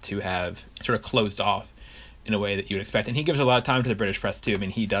and not to have sort of closed off in a way that you would expect. And he gives a lot of time to the British press too. I mean,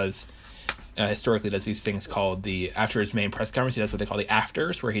 he does historically does these things called after his main press conference, he does what they call the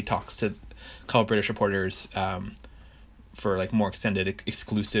afters, where he talks to British reporters for like more extended,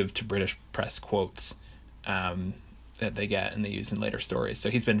 exclusive to British press quotes that they get and they use in later stories.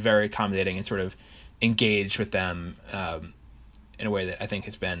 So he's been very accommodating and sort of engaged with them in a way that I think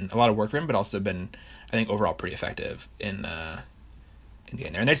has been a lot of work for him, but also been, I think, overall pretty effective in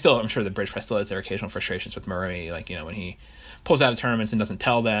getting there. And they still, I'm sure the British press still has their occasional frustrations with Murray, like, when he pulls out of tournaments and doesn't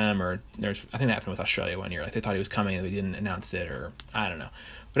tell them, or I think that happened with Australia one year, like they thought he was coming and they didn't announce it, or I don't know,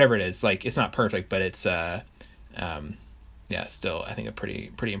 whatever it is. Like, it's not perfect, but it's still, I think, a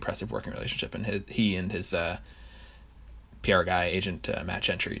pretty impressive working relationship, and he and his PR guy, agent Matt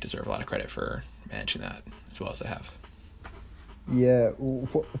Gentry, deserve a lot of credit for managing that as well as they have. Yeah,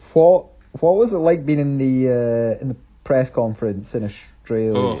 what was it like being in the press conference in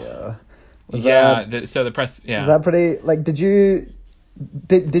Australia? So the press, was that pretty, like, did you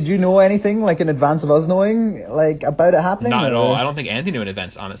know anything, like, in advance of us knowing, like, about it happening? Not at all. I don't think Andy knew in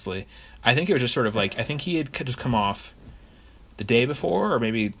advance, honestly. I think it was just sort of like, I think he had just come off the day before, or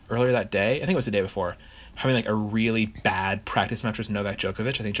maybe earlier that day. I think it was the day before, having like a really bad practice match with Novak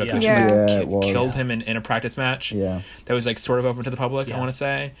Djokovic. I think Djokovic killed him in a practice match. Yeah, that was like sort of open to the public. I want to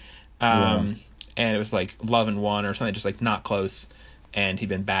say, and it was like love and one or something, just like not close. And he'd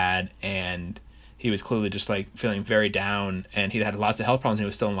been bad, and he was clearly just like feeling very down, and he'd had lots of health problems, and he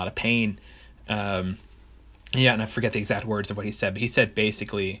was still in a lot of pain. And I forget the exact words of what he said, but he said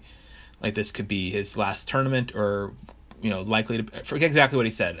basically like this could be his last tournament, or likely to, I forget exactly what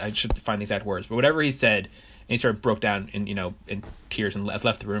he said. I should find the exact words, but whatever he said, and he sort of broke down in tears and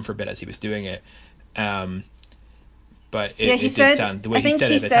left the room for a bit as he was doing it. But it did sound the way he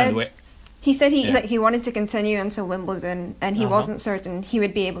said it. The way he said he wanted to continue until Wimbledon, and he wasn't certain he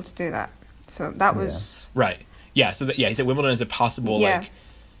would be able to do that. So that was right. Yeah. So he said Wimbledon is a possible like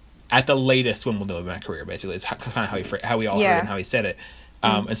at the latest Wimbledon of my career. Basically, it's kind of how we all heard it and how he said it.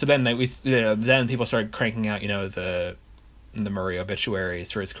 And so then then people started cranking out the Murray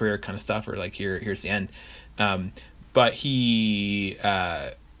obituaries for his career kind of stuff, or like here's the end. But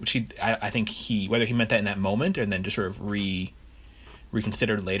I think whether he meant that in that moment and then just sort of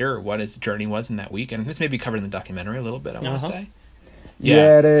reconsidered later, or what his journey was in that week, and this may be covered in the documentary a little bit, I want to say.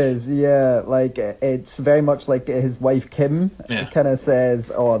 Yeah, it is. Yeah, like it's very much like his wife Kim Yeah. kind of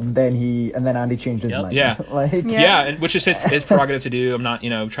says, "Oh," and then Andy changed his mind. Yeah. like Yeah, and which is his prerogative to do. I'm not,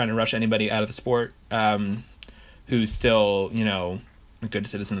 trying to rush anybody out of the sport who's still, a good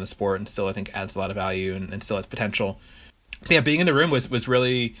citizen of the sport and still, I think, adds a lot of value and still has potential. But yeah, being in the room was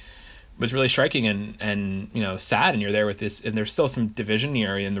really striking and sad, and you're there with this, and there's still some division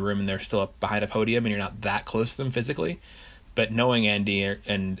area in the room, and they're still up behind a podium, and you're not that close to them physically. But knowing Andy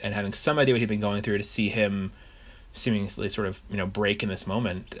and having some idea what he'd been going through, to see him seemingly sort of break in this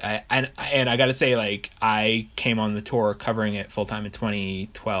moment, and I got to say, like, I came on the tour covering it full time in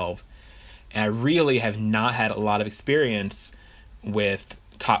 2012, and I really have not had a lot of experience with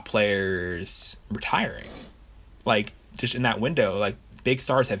top players retiring, like just in that window. Like, big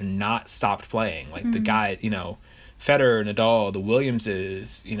stars have not stopped playing. Like the guy, Federer, Nadal, the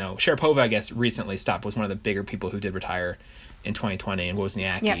Williamses, Sharapova, I guess, recently stopped, was one of the bigger people who did retire in 2020, and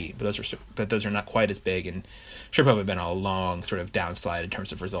Wozniacki, but those are not quite as big. And Sharapova had been on a long sort of downslide in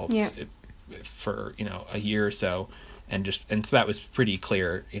terms of results for a year or so, and so that was pretty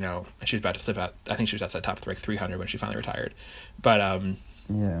clear. She was about to slip out. I think she was outside top 300 when she finally retired, but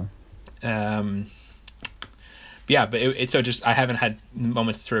so just I haven't had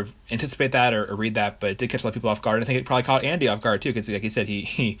moments to sort of anticipate that or read that, but it did catch a lot of people off guard. And I think it probably caught Andy off guard too, because like he said,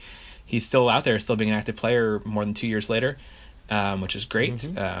 he's still out there, still being an active player more than 2 years later, which is great.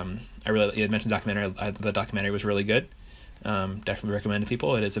 You had mentioned the documentary. The documentary was really good. Definitely recommend to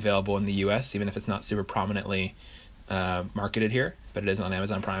people. It is available in the U.S., even if it's not super prominently marketed here, but it is on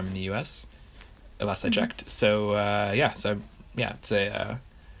Amazon Prime in the U.S. last I checked. So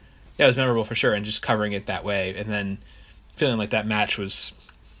it was memorable for sure, and just covering it that way, and then feeling like that match was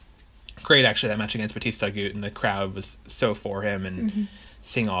great. Actually, that match against Bautista Agut, and the crowd was so for him, and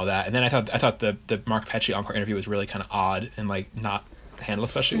seeing all that. And then I thought the Mark Petchey encore interview was really kind of odd and like not handled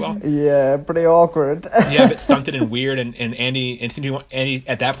especially well. Yeah, pretty awkward. Yeah, but stunted and weird, and Andy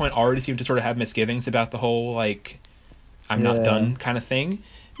at that point already seemed to sort of have misgivings about the whole like I'm not done kind of thing.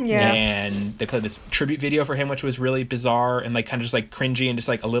 Yeah. And they played this tribute video for him, which was really bizarre and like kind of just like cringy and just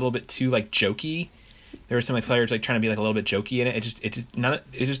like a little bit too like jokey. There were some like players like trying to be like a little bit jokey in it. It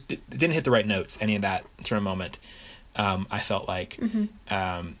didn't hit the right notes, any of that sort of moment. I felt like, and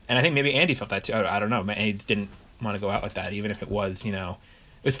I think maybe Andy felt that too. I don't know. Andy just didn't want to go out like that, even if it was, it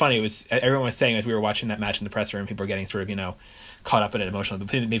was funny. It was, everyone was saying as we were watching that match in the press room, people were getting sort of, caught up in it emotional. The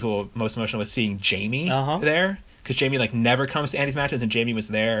thing that people most emotional was seeing Jamie there. Because Jamie like never comes to Andy's matches, and Jamie was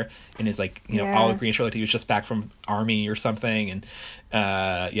there in his like olive green shirt, like he was just back from army or something, and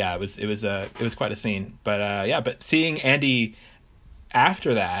it was quite a scene. But but seeing Andy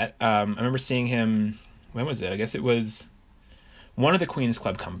after that, I remember seeing him. When was it? I guess it was one of the Queen's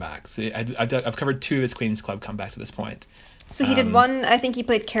Club comebacks. I've covered two of his Queen's Club comebacks at this point. So he did one. I think he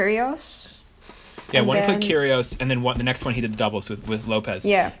played Kyrgios. Yeah, one he played Kyrgios, and then the next one he did the doubles with Lopez.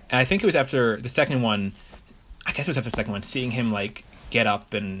 Yeah, and I think it was after the second one. I guess it was after the second one, seeing him like get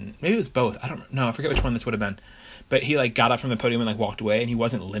up, and maybe it was both. I don't know. I forget which one this would have been, but he like got up from the podium and like walked away, and he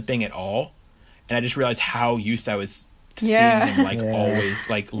wasn't limping at all. And I just realized how used I was to seeing him like always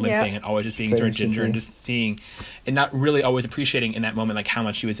like limping and always just being sort of ginger, and just seeing and not really always appreciating in that moment like how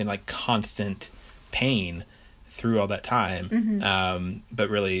much he was in like constant pain through all that time.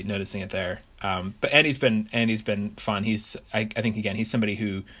 But really noticing it there. But Andy's been fun. I think again he's somebody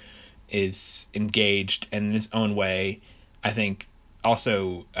who is engaged, and in his own way, I think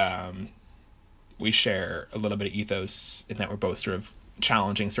also we share a little bit of ethos in that we're both sort of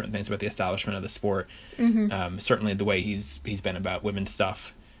challenging certain things about the establishment of the sport. Certainly the way he's been about women's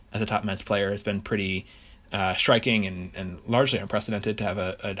stuff as a top men's player has been pretty striking and largely unprecedented to have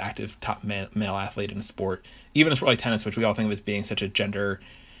an active top male athlete in a sport, even a sport like tennis, which we all think of as being such a gender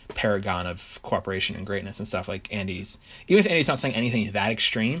paragon of cooperation and greatness and stuff. Like Andy's, even if Andy's not saying anything that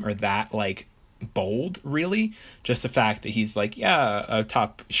extreme or that like bold, really, just the fact that he's like, a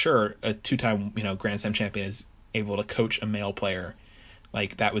two-time Grand Slam champion is able to coach a male player,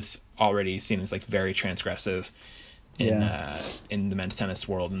 like that was already seen as like very transgressive in the men's tennis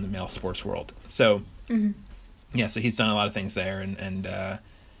world and the male sports world. So so he's done a lot of things there, and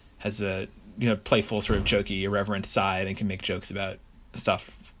has a playful sort of jokey, irreverent side, and can make jokes about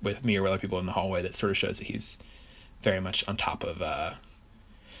stuff with me or with other people in the hallway that sort of shows that he's very much on top of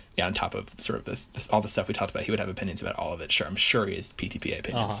sort of this all the stuff we talked about. He would have opinions about all of it. Sure, I'm sure he has PTPA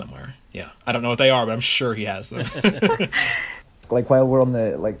opinions somewhere. Yeah, I don't know what they are, but I'm sure he has them. Like, while we're on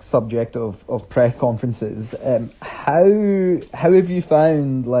the like subject of press conferences, how have you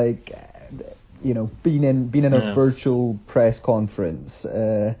found like being in a virtual press conference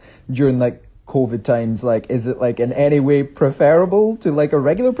during like COVID times, like, is it like in any way preferable to like a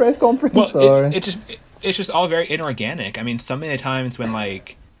regular press conference? Well, or? it's just all very inorganic. I mean, so many times when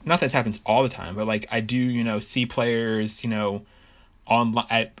like, not that this happens all the time, but like I do, see players,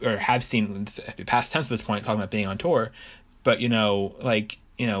 online or have seen past tense at this point talking about being on tour, but in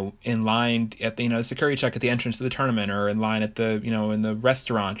line at the security check at the entrance to the tournament, or in line at the in the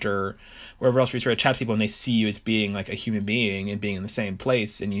restaurant or wherever else we sort of chat to people, and they see you as being like a human being and being in the same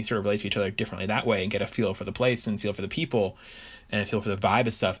place, and you sort of relate to each other differently that way and get a feel for the place and feel for the people and a feel for the vibe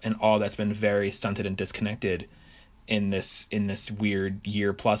and stuff, and all that's been very stunted and disconnected in this weird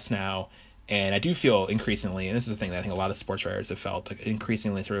year plus now. And I do feel increasingly, and this is the thing that I think a lot of sports writers have felt, like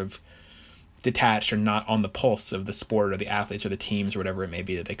increasingly sort of detached or not on the pulse of the sport or the athletes or the teams or whatever it may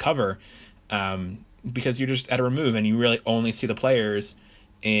be that they cover, because you're just at a remove and you really only see the players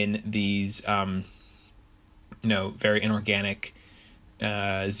in these very inorganic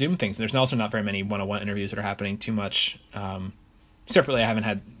Zoom things. And there's also not very many one-on-one interviews that are happening too much separately.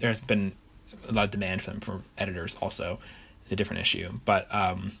 There's been a lot of demand for them from editors also. It's a different issue, but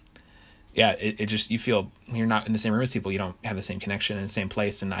it just, you feel you're not in the same room as people, you don't have the same connection in the same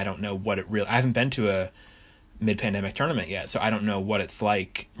place, and I don't know what I haven't been to a mid-pandemic tournament yet, so I don't know what it's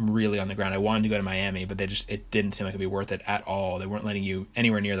like really on the ground. I wanted to go to Miami, but it didn't seem like it'd be worth it at all. They weren't letting you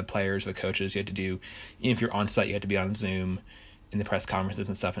anywhere near the players, the coaches. You had to do, even if you're on site, you had to be on Zoom in the press conferences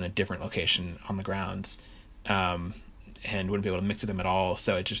and stuff in a different location on the grounds, and wouldn't be able to mix with them at all.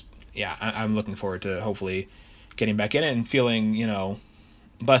 So it just, I'm looking forward to hopefully getting back in it and feeling,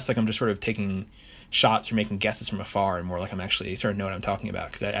 less like I'm just sort of taking shots or making guesses from afar, and more like I'm actually sort of know what I'm talking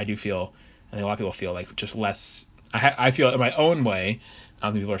about. Because I do feel, I think a lot of people feel like just less, I feel in my own way, I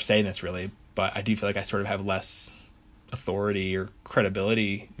don't think people are saying this really, but I do feel like I sort of have less authority or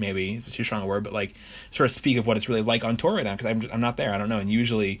credibility, maybe it's too strong a word, but like sort of speak of what it's really like on tour right now, because I'm not there. I don't know. And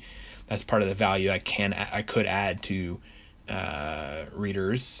usually that's part of the value I could add to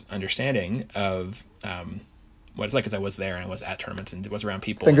readers' understanding of what it's like, because I was there and I was at tournaments and was around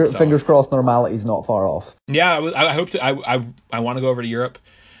people. Fingers crossed, normality's not far off. Yeah, I hope to. I want to go over to Europe.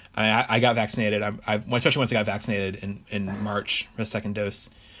 I got vaccinated. Especially once I got vaccinated in March for the second dose.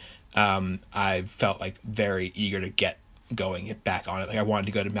 I felt like very eager to get back on it. Like I wanted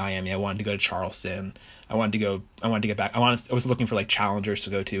to go to Miami. I wanted to go to Charleston. I wanted to get back. I was looking for like challengers to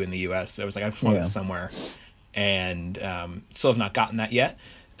go to in the U.S. I was like, I just want to go somewhere, and still have not gotten that yet.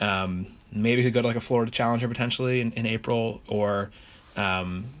 Maybe could go to like a Florida Challenger potentially in April, or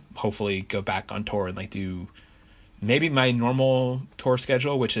hopefully go back on tour and like do maybe my normal tour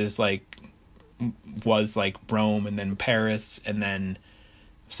schedule, which is was Rome and then Paris and then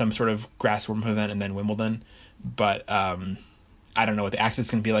some sort of grassroots event and then Wimbledon. But I don't know what the access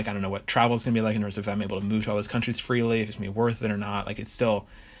is going to be like. I don't know what travel is going to be like in terms of if I'm able to move to all those countries freely, if it's going to be worth it or not. Like it's still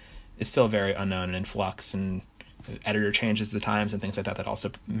very unknown and in flux, and editor changes at times and things like that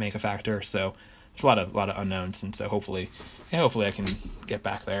also make a factor. So there's a lot of unknowns, and so hopefully I can get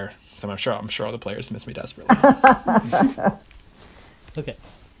back there. So I'm sure all the players miss me desperately. Okay,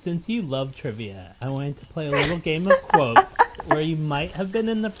 since you love trivia, I wanted to play a little game of quotes where you might have been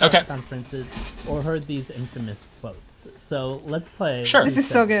in the press conferences or heard these infamous quotes. So let's play. Sure. This is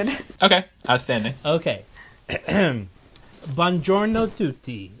so good. Okay, outstanding. Okay. Buongiorno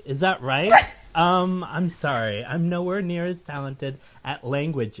tutti. Is that right? I'm sorry. I'm nowhere near as talented at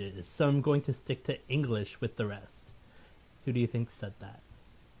languages, so I'm going to stick to English with the rest. Who do you think said that?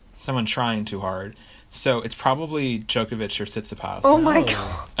 Someone trying too hard. So it's probably Djokovic or Tsitsipas. Oh my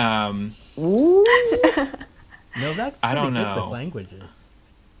god. Novak's I don't pretty know. good with languages.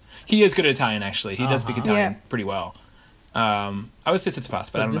 He is good at Italian, actually. He does speak Italian pretty well. I would say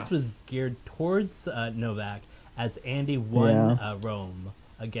Tsitsipas, but I don't know. This was geared towards Novak, as Andy won Rome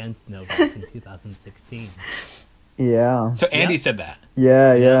against Novak in 2016. Yeah. So Andy said that.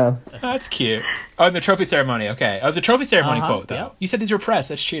 Yeah. That's cute. Oh, and the trophy ceremony. Okay. Oh, it was a trophy ceremony quote, though. Yep. You said these were press.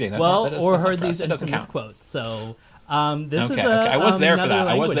 That's cheating. That's heard press. these That doesn't infamous count. quotes. So this is Okay. I was there for that.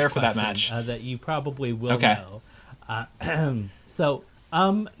 I was another there for that question, match. that you probably will Okay. know.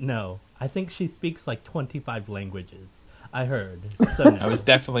 No. I think she speaks like 25 languages. I heard. So no. I was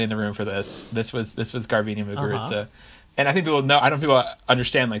definitely in the room for this. This was Garbiñe Muguruza. And I think people know. I don't think people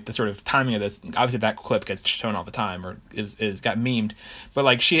understand like the sort of timing of this. Obviously, that clip gets shown all the time, or is got memed. But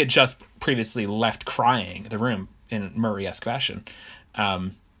like she had just previously left crying the room in Murray-esque fashion,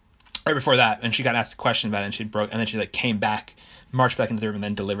 right before that, and she got asked a question about it, and she broke, and then she like came back, marched back into the room, and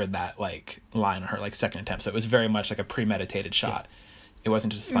then delivered that like line on her like second attempt. So it was very much like a premeditated shot. It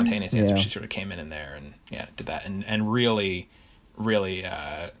wasn't just a spontaneous answer. She sort of came in there and did that, and really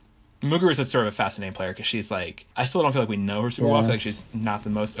Muguruza is sort of a fascinating player because she's like, I still don't feel like we know her super well. I feel like she's not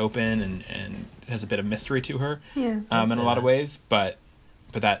the most open and has a bit of mystery to her in a lot of ways. But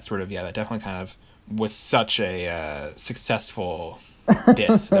that sort of, that definitely kind of was such a successful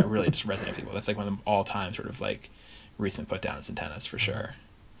diss that really just resonated with people. That's like one of the all-time sort of like recent put downs in tennis for sure.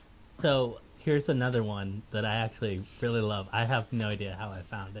 So here's another one that I actually really love. I have no idea how I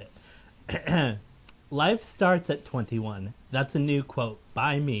found it. Life starts at 21. That's a new quote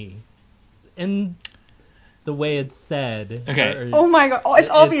by me. In the way it's said. Okay. Oh my god. Oh, it's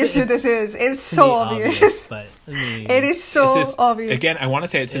obvious who this is. It's so obvious. But, I mean, it is so obvious. Again, I want to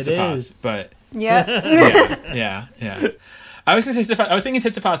say it's Tsitsipas, but... Yeah. Yeah. I was going to say Tsitsipas. I was thinking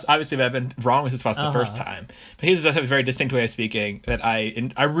Tsitsipas, obviously, but I've been wrong with Tsitsipas the first time. But he does have a very distinct way of speaking that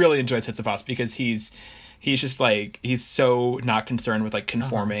I really enjoy Tsitsipas because he's just like, he's so not concerned with like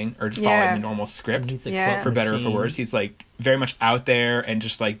conforming or just following the normal script for better or for worse. He's like very much out there and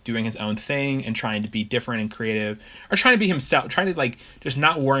just like doing his own thing and trying to be different and creative, or trying to be himself, trying to like just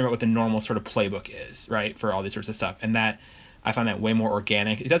not worrying about what the normal sort of playbook is, right, for all these sorts of stuff. And that, I find that way more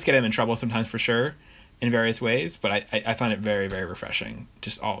organic. It does get him in trouble sometimes for sure in various ways, but I find it very, very refreshing,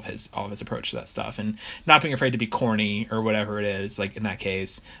 just all of his approach to that stuff, and not being afraid to be corny or whatever it is, like in that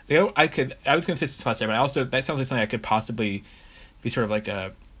case. I was going to say Tsitsipas there, but also that sounds like something I could possibly be sort of like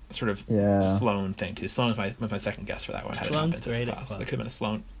a sort of Sloane thing too. Sloane was my second guess for that one. Had it not been Tsitsipas, it could have been a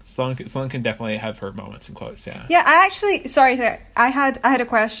Sloane. Sloane can definitely have her moments and quotes. Yeah, I actually, sorry, I had a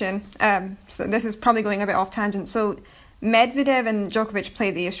question. So this is probably going a bit off tangent. So Medvedev and Djokovic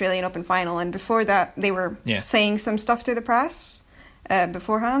played the Australian Open final, and before that they were saying some stuff to the press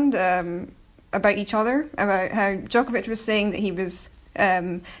beforehand about each other, about how Djokovic was saying that he was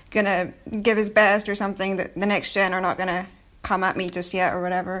going to give his best or something, that the next gen are not going to come at me just yet or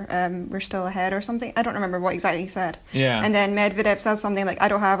whatever, we're still ahead or something. I don't remember what exactly he said. And then Medvedev says something like, I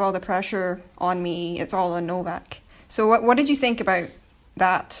don't have all the pressure on me, it's all on Novak. So what did you think about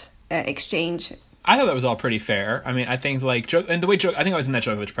that exchange? I thought that was all pretty fair. I mean, I think like and the way I think I was in that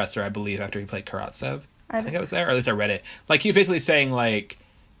Djokovic presser, I believe, after he played Karatsev. I think I was there, or at least I read it. Like he was basically saying like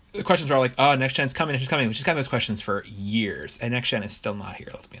the questions were all like, "Oh, next gen's coming, next gen's coming," which is kind of those questions for years, and next gen is still not here.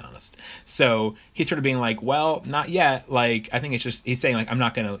 Let's be honest. So he's sort of being like, "Well, not yet." Like I think it's just he's saying like, "I'm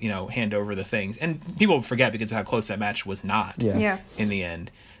not going to hand over the things," and people forget because of how close that match was not. In the end.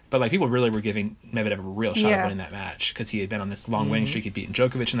 But like people really were giving Medvedev a real shot at winning that match because he had been on this long winning streak. He'd beaten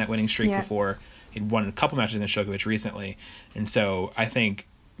Djokovic in that winning streak before. He'd won a couple matches against Djokovic recently, and so I think.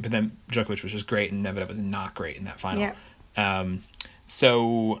 But then Djokovic was just great, and Medvedev was not great in that final. I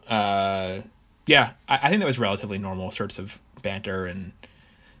think that was relatively normal sorts of banter, and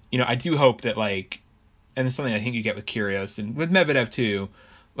I do hope that like, and it's something I think you get with Kyrgios and with Medvedev too,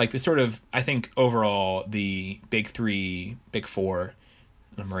 like the sort of I think overall the big three, big four,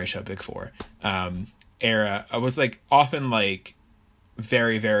 Mauricio big four era was like often like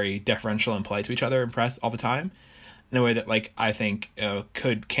very, very deferential and polite to each other in press all the time, in a way that like I think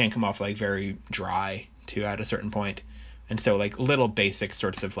can come off like very dry too at a certain point. And so like little basic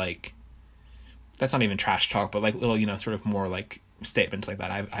sorts of like, that's not even trash talk, but like little sort of more like statements like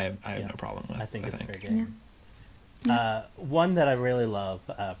that I have no problem with. I think it's very good. One that I really love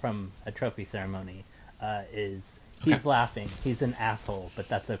from a trophy ceremony is he's laughing. He's an asshole, but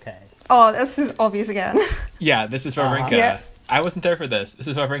that's okay. Oh, this is obvious again. Yeah, this is Wawrinka. I wasn't there for this. This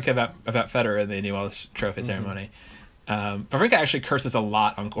is Wawrinka about Federer in the Indian Wells Trophy ceremony. Wawrinka actually curses a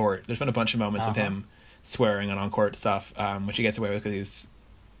lot on court. There's been a bunch of moments of him swearing on court stuff, which he gets away with because he's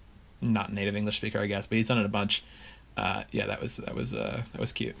not a native English speaker, I guess. But he's done it a bunch. That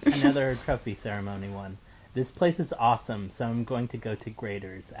was cute. Another trophy ceremony one. This place is awesome, so I'm going to go to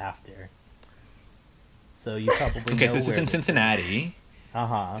Graders after. So you probably know so this is in Cincinnati.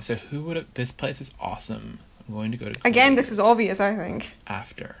 So who would have? This place is awesome. I'm going to go to Graders again. This is obvious, I think.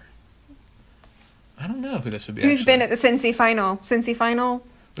 After. I don't know who this would be. Who's been at the Cincy final? Cincy final.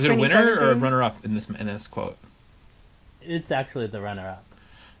 Was it a winner or a runner-up in this quote? It's actually the runner-up.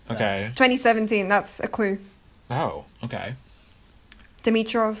 So. Okay. It's 2017. That's a clue. Oh, okay.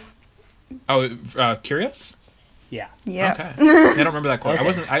 Dimitrov. Oh, Kyrgios? Yeah. Okay. I don't remember that quote.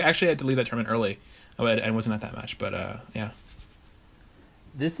 Okay. I actually had to leave that tournament early. I wasn't at that match, but yeah.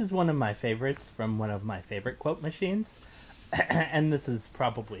 This is one of my favorites from one of my favorite quote machines, and this is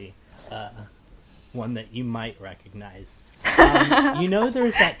probably one that you might recognize.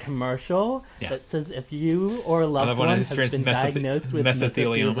 There's that commercial that says if you or a loved one has been diagnosed with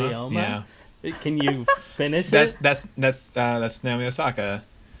mesothelioma. Yeah. Can you finish it? That's Naomi Osaka.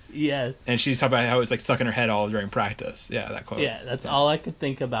 Yes. And she's talking about how it's like stuck in her head all during practice. Yeah, that quote. Yeah, that's all I could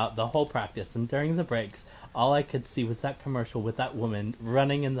think about the whole practice. And during the breaks, all I could see was that commercial with that woman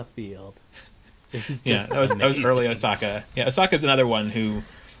running in the field. It was just that was amazing. early Osaka. Yeah, Osaka's another one who,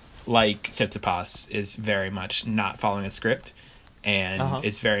 like Tsitsipas, is very much not following a script, and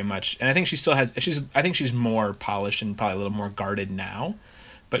it's very much. And I think she still has. I think she's more polished and probably a little more guarded now,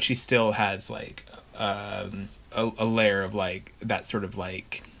 but she still has like a layer of like that sort of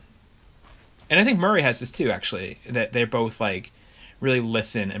like. And I think Murray has this too, actually. That they're both like really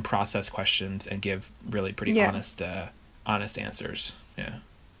listen and process questions and give really pretty honest answers. Yeah.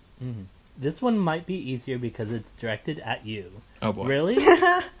 Mm-hmm. This one might be easier because it's directed at you. Oh boy. Really?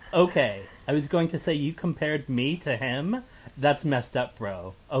 Okay. I was going to say you compared me to him. That's messed up,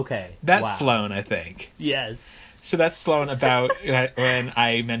 bro. Okay. That's wow. Sloan, I think. Yes. So that's Sloan about when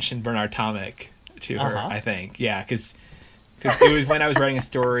I mentioned Bernard Tomic to her, I think. Yeah, because it was when I was writing a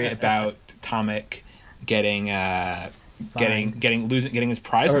story about Tomic getting his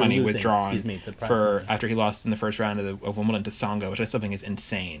prize money withdrawn after he lost in the first round of Wimbledon to Tsonga, which I still think is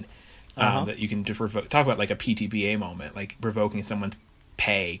insane. That you can just talk about like a PTBA moment, like revoking someone's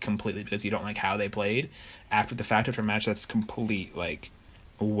pay completely because you don't like how they played after the fact after a match. That's complete like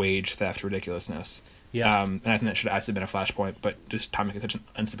wage theft ridiculousness. Yeah. And I think that should have actually been a flashpoint, but just Tomic is such an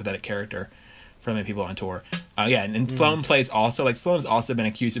unsympathetic character for many people on tour. And Sloan plays also, like, Sloan has also been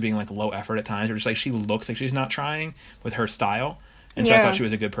accused of being, like, low effort at times, or just, like, she looks like she's not trying with her style. And so I thought she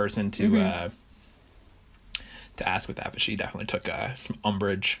was a good person to ask with that, but she definitely took some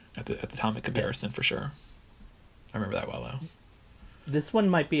umbrage at the Tomic comparison for sure. I remember that well, though. This one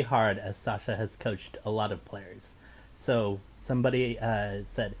might be hard, as Sasha has coached a lot of players. So somebody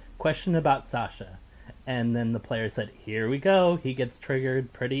said, question about Sasha. And then the player said, here we go. He gets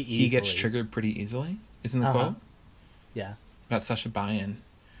triggered pretty easily. He gets triggered pretty easily? Isn't the quote? Yeah. About Sasha Bayan.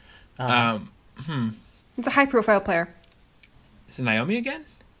 It's a high-profile player. Is it Naomi again?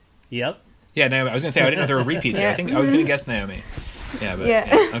 Yep. Yeah, Naomi. I was going to say, I didn't know there were repeats here. I think I was going to guess Naomi. Yeah, but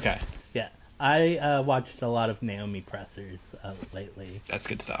yeah. Okay. Yeah. I watched a lot of Naomi pressers lately. That's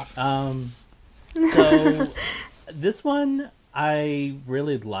good stuff. So this one I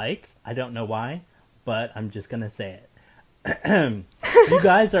really like. I don't know why, but I'm just going to say it. You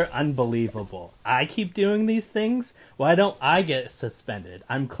guys are unbelievable. I keep doing these things. Why don't I get suspended?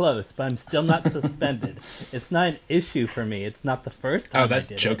 I'm close, but I'm still not suspended. It's not an issue for me. It's not the first time. Oh,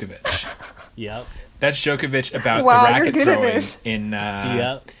 that's Djokovic. Yep. That's Djokovic about the racket throwing in.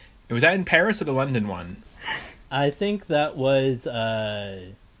 Yep. Was that in Paris or the London one? I think that was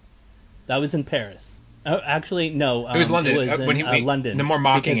in Paris. Oh, actually, no. It was London. It was in London. The more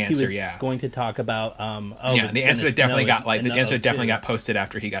mocking because answer, he was yeah. going to talk about. The answer definitely got posted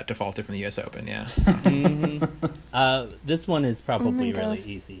after he got defaulted from the U.S. Open. Yeah. This one is probably really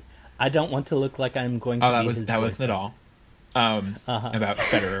easy. I don't want to look like I'm going to. That wasn't at all. About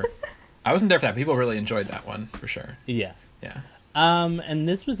Federer. I wasn't there for that. People really enjoyed that one for sure. Yeah. Yeah. And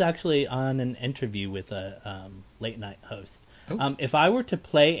this was actually on an interview with a late night host. If I were to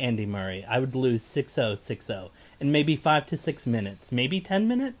play Andy Murray, I would lose 6-0, 6-0 in maybe 5 to 6 minutes, maybe 10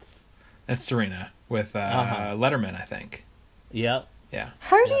 minutes. That's Serena with Letterman, I think. Yep. Yeah.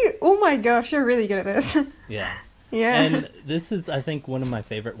 How do you... Oh my gosh, you're really good at this. Yeah. Yeah. And this is, I think, one of my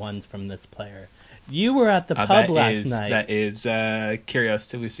favorite ones from this player. You were at the pub last night. That is Kyrgios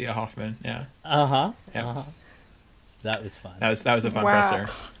to Lucia Hoffman, yeah. Uh-huh. Yeah. Uh-huh. That was fun. That was a fun presser.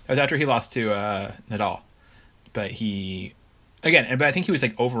 That was after he lost to Nadal. But he... Again, but I think he was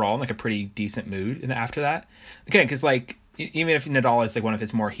like overall in like a pretty decent mood after that. Again, because like even if Nadal is like one of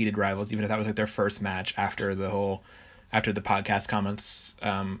his more heated rivals, even if that was like their first match after the podcast comments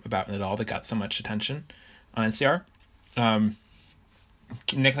about Nadal that got so much attention on NCR,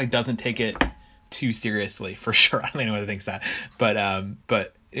 Nick like doesn't take it too seriously for sure. I don't know whether he thinks that, but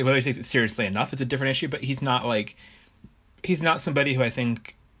whether he takes it seriously enough is a different issue. But he's not somebody who I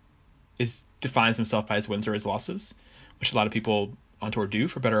think defines himself by his wins or his losses, which a lot of people on tour do,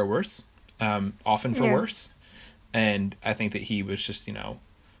 for better or worse, often for worse. And I think that he was just,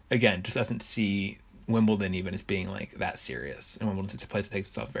 again, just doesn't see Wimbledon even as being like that serious. And Wimbledon's a place that takes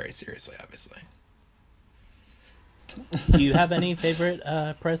itself very seriously, obviously. Do you have any favorite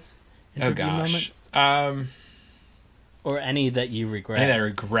press interview moments? Or any that you regret? Any that I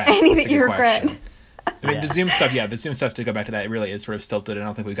regret. Any that you regret. I mean, the Zoom stuff, to go back to that, it really is sort of stilted. I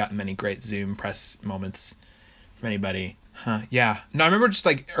don't think we've gotten many great Zoom press moments from anybody. Yeah. No, I remember just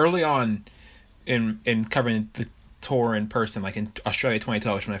like early on in covering the tour in person, like in Australia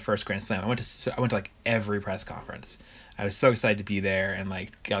 2012, which was my first Grand Slam. I went to like every press conference. I was so excited to be there and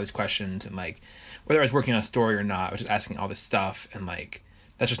like get all these questions, and like whether I was working on a story or not, I was just asking all this stuff, and like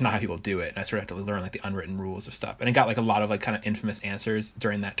that's just not how people do it. And I sort of had to learn like the unwritten rules of stuff. And it got like a lot of like kind of infamous answers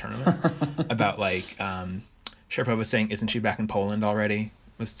during that tournament about like Sharapova saying, "Isn't she back in Poland already?"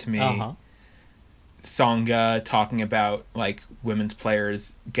 was to me. Tsonga talking about like women's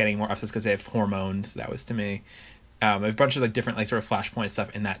players getting more upsets because they have hormones. That was to me. A bunch of like different like sort of flashpoint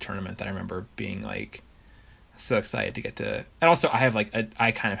stuff in that tournament that I remember being like so excited to get to. And also I have like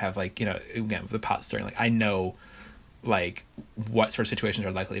I kind of have like, you know, again with the pot stirring, like I know like what sort of situations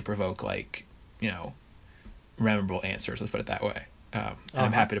are likely to provoke like, you know, memorable answers, let's put it that way. And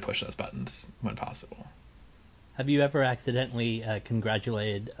I'm happy to push those buttons when possible. Have you ever accidentally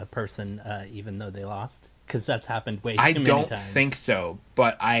congratulated a person even though they lost? Because that's happened way too many times. I don't think so,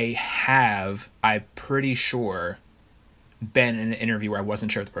 but I'm pretty sure, been in an interview where I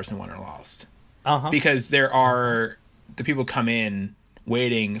wasn't sure if the person won or lost. Because there are the people come in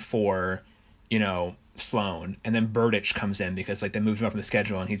waiting for, you know, Sloane, and then Berdych comes in because like they moved him up in the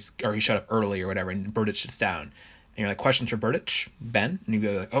schedule and he showed up early or whatever, and Berdych sits down. And you're like, questions for Berdych, Ben? And you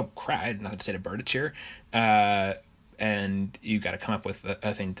go like, oh, crap, I had nothing to say to Berdych here. And you got to come up with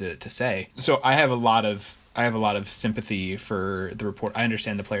a thing to say. So I have a lot of sympathy for the report. I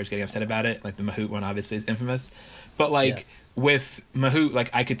understand the players getting upset about it. Like the Mahut one obviously is infamous. But like with Mahut, like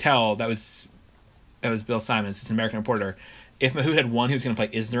I could tell that was Bill Simons, he's an American reporter. If Mahut had won, he was going to play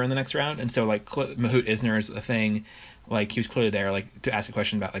Isner in the next round. And so like Mahut Isner is a thing. Like he was clearly there like to ask a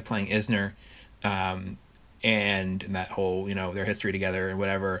question about like playing Isner. And that whole, you know, their history together and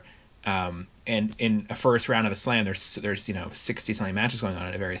whatever. And in a first round of a slam, there's you know 60-something matches going on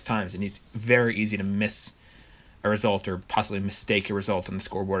at various times, and it's very easy to miss a result or possibly mistake a result on the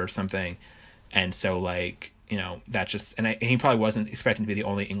scoreboard or something. And so like, you know, that just and he probably wasn't expecting to be the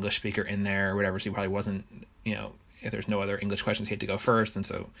only English speaker in there or whatever, so he probably wasn't, you know, if there's no other English questions, he had to go first, and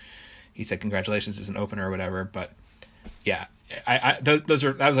so he said congratulations as an opener or whatever. But yeah, that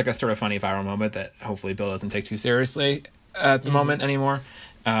was like a sort of funny viral moment that hopefully Bill doesn't take too seriously at the moment anymore.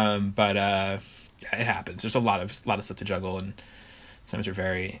 But it happens. There's a lot of stuff to juggle, and sometimes you're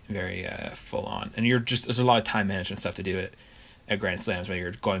very, very full on, and there's a lot of time management stuff to do at Grand Slams where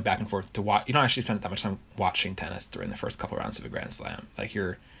you're going back and forth to watch. You don't actually spend that much time watching tennis during the first couple rounds of a Grand Slam. Like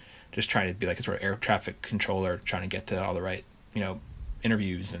you're just trying to be like a sort of air traffic controller, trying to get to all the right, you know,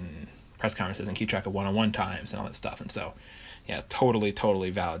 interviews and press conferences and keep track of one-on-one times and all that stuff. And so, yeah, totally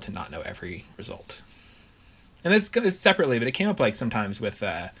valid to not know every result. And it's separately, but it came up like sometimes with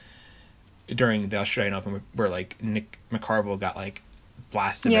during the Australian Open where like Nick McCarville got like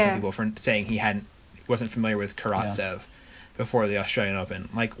blasted by some people for saying he wasn't familiar with Karatsev before the Australian Open.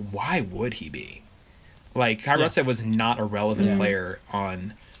 Like, why would he be? Like, Karatsev was not a relevant player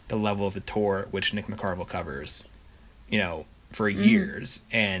on the level of the tour which Nick McCarville covers, you know, for years.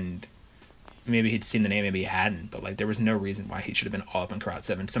 And maybe he'd seen the name, maybe he hadn't, but like there was no reason why he should have been all up on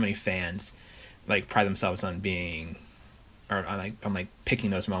Karatsev. And so many fans like pride themselves on being, or on like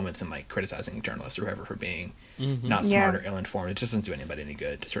picking those moments and like criticizing journalists or whoever for being not smart or ill-informed. It just doesn't do anybody any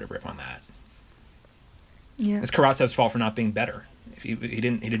good to sort of rip on that. Yeah, it's Karatsev's fault for not being better. If he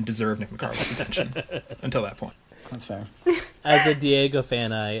didn't deserve Nick McCarville's attention until that point. That's fair. As a Diego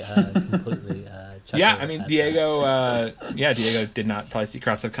fan, I completely yeah. I mean, Diego did not probably see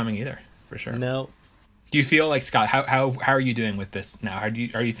Karatsev coming either, for sure. No. Do you feel like, Scott? How are you doing with this now? Are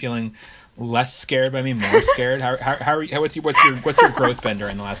you feeling less scared by me, more scared? How are you, what's your growth been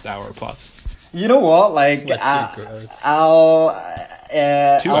during the last hour plus? You know what? Like, I'll 2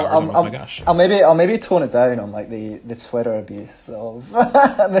 hours. Oh my gosh. I'll maybe tone it down on like the Twitter abuse of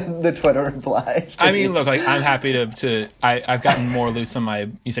the Twitter replies. I mean, look, like I'm happy I've gotten more loose on my.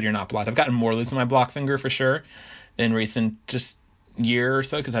 You said you're not blocked. I've gotten more loose on my block finger for sure in recent just year or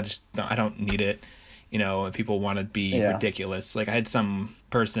so because I don't need it. You know, if people want to be ridiculous. Like I had some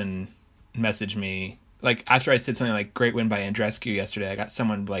person message me like after I said something like "great win by Andreescu" yesterday. I got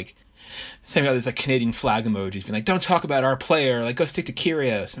someone like sending out this like Canadian flag emojis, being like, "Don't talk about our player. Like, go stick to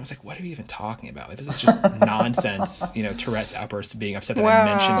Kyrgios." And I was like, "What are you even talking about? Like, this is just nonsense." You know, Tourette's outbursts being upset that I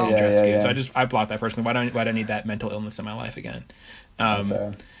mentioned Andreescu. So I blocked that person. Why do I need that mental illness in my life again?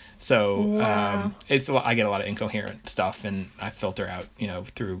 It's a lot. I get a lot of incoherent stuff, and I filter out. You know,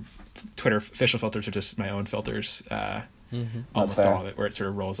 through Twitter official filters or just my own filters. Almost all of it, where it sort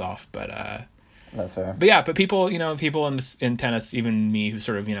of rolls off, but. That's fair. But yeah, people in tennis, even me, who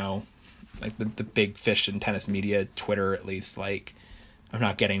sort of, you know, like the big fish in tennis media, Twitter at least, like, I'm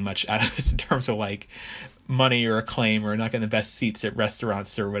not getting much out of this in terms of like money or acclaim or not getting the best seats at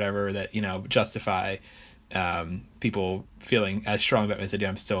restaurants or whatever that, you know, justify people feeling as strong about me as I do.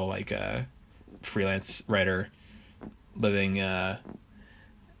 I'm still like a freelance writer living,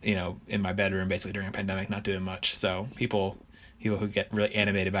 you know, in my bedroom basically during a pandemic, not doing much. So people, people who get really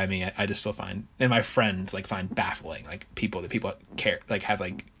animated by me, I just still find, and my friends like find baffling, like people care, like have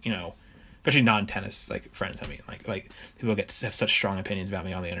like, you know, especially non-tennis like friends. I mean, like people have such strong opinions about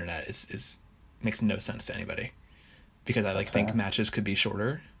me on the internet is makes no sense to anybody, because I like think matches could be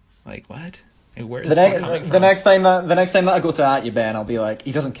shorter. Like what? Like, where is this coming from? The next time that I go to at you, Ben, I'll be like,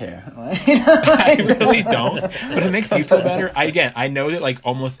 he doesn't care. I really don't. But if it makes you feel better, I know that like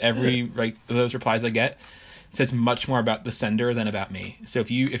almost every like those replies I get says much more about the sender than about me. So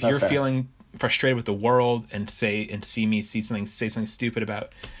if you're feeling frustrated with the world and say something stupid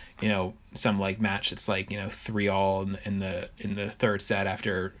about, you know, some like match, it's like, you know, 3-all in the third set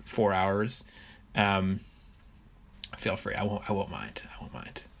after 4 hours, feel free. I won't mind.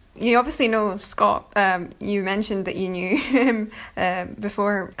 You obviously know Scott. You mentioned that you knew him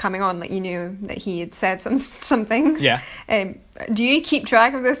before coming on, like you knew that he had said some things. Yeah. Do you keep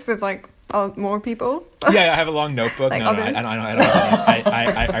track of this with like more people? Yeah, I have a long notebook. Like no,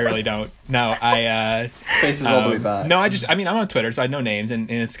 I really don't. No, faces all the way back. No, I'm on Twitter, so I know names,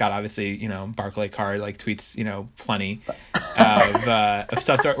 and Scott obviously, you know, Barclay Card like tweets, you know, plenty of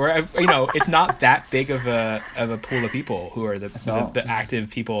stuff. So where you know, it's not that big of a pool of people who are the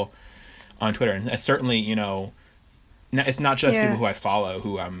active people on Twitter, and certainly, you know, it's not just people who I follow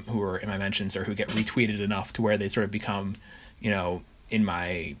who are in my mentions or who get retweeted enough to where they sort of become, you know, in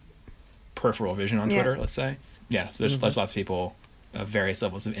my peripheral vision on Twitter, let's say. Yeah, so there's lots of people of various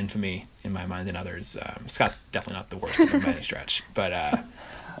levels of infamy in my mind and others. Scott's definitely not the worst by any stretch, but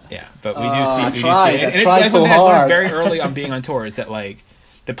yeah, but we do see. And it's one thing I learned very early on being on tour is that like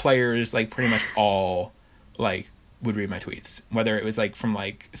the players like pretty much all like would read my tweets, whether it was like from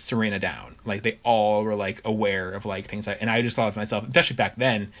like Serena down, like they all were like aware of like things and I just thought of myself, especially back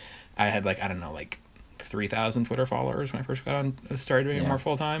then, I had like, I don't know, like 3,000 Twitter followers when I first started doing it more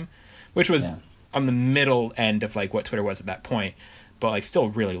full time, which was on the middle end of like what Twitter was at that point, but like still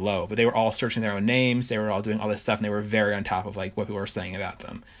really low. But they were all searching their own names, they were all doing all this stuff, and they were very on top of like what people were saying about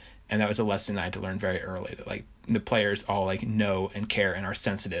them. And that was a lesson I had to learn very early, that like the players all like know and care and are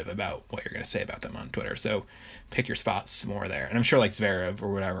sensitive about what you're going to say about them on Twitter. So pick your spots more there. And I'm sure like Zverev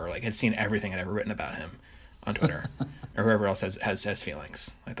or whatever like had seen everything I'd ever written about him on Twitter, or whoever else has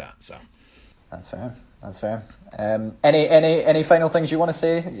feelings like that. So that's fair. Any final things you want to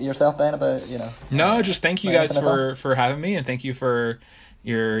say yourself, Ben, about, you know? No, just thank you guys for having me, and thank you for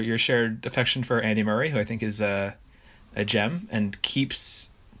your shared affection for Andy Murray, who I think is a gem and keeps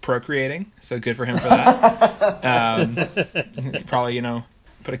procreating. So good for him for that. Probably, you know,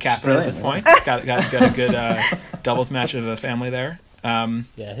 put a cap in it at this point. He's got a good doubles match of a family there.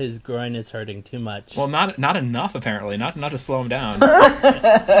 Yeah, his groin is hurting too much. Well, not enough apparently. Not to slow him down.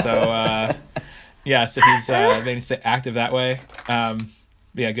 So yeah, so he's they need to stay active that way.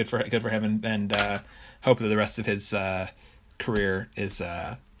 Yeah, good for him, and hope that the rest of his career is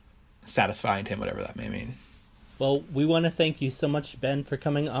satisfying to him, whatever that may mean. Well, we want to thank you so much, Ben, for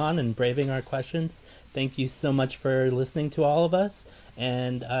coming on and braving our questions. Thank you so much for listening to all of us,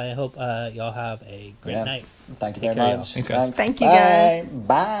 and I hope y'all have a great night. Thank you very much. Thanks, guys. Thank you, guys.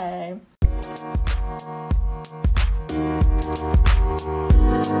 Bye.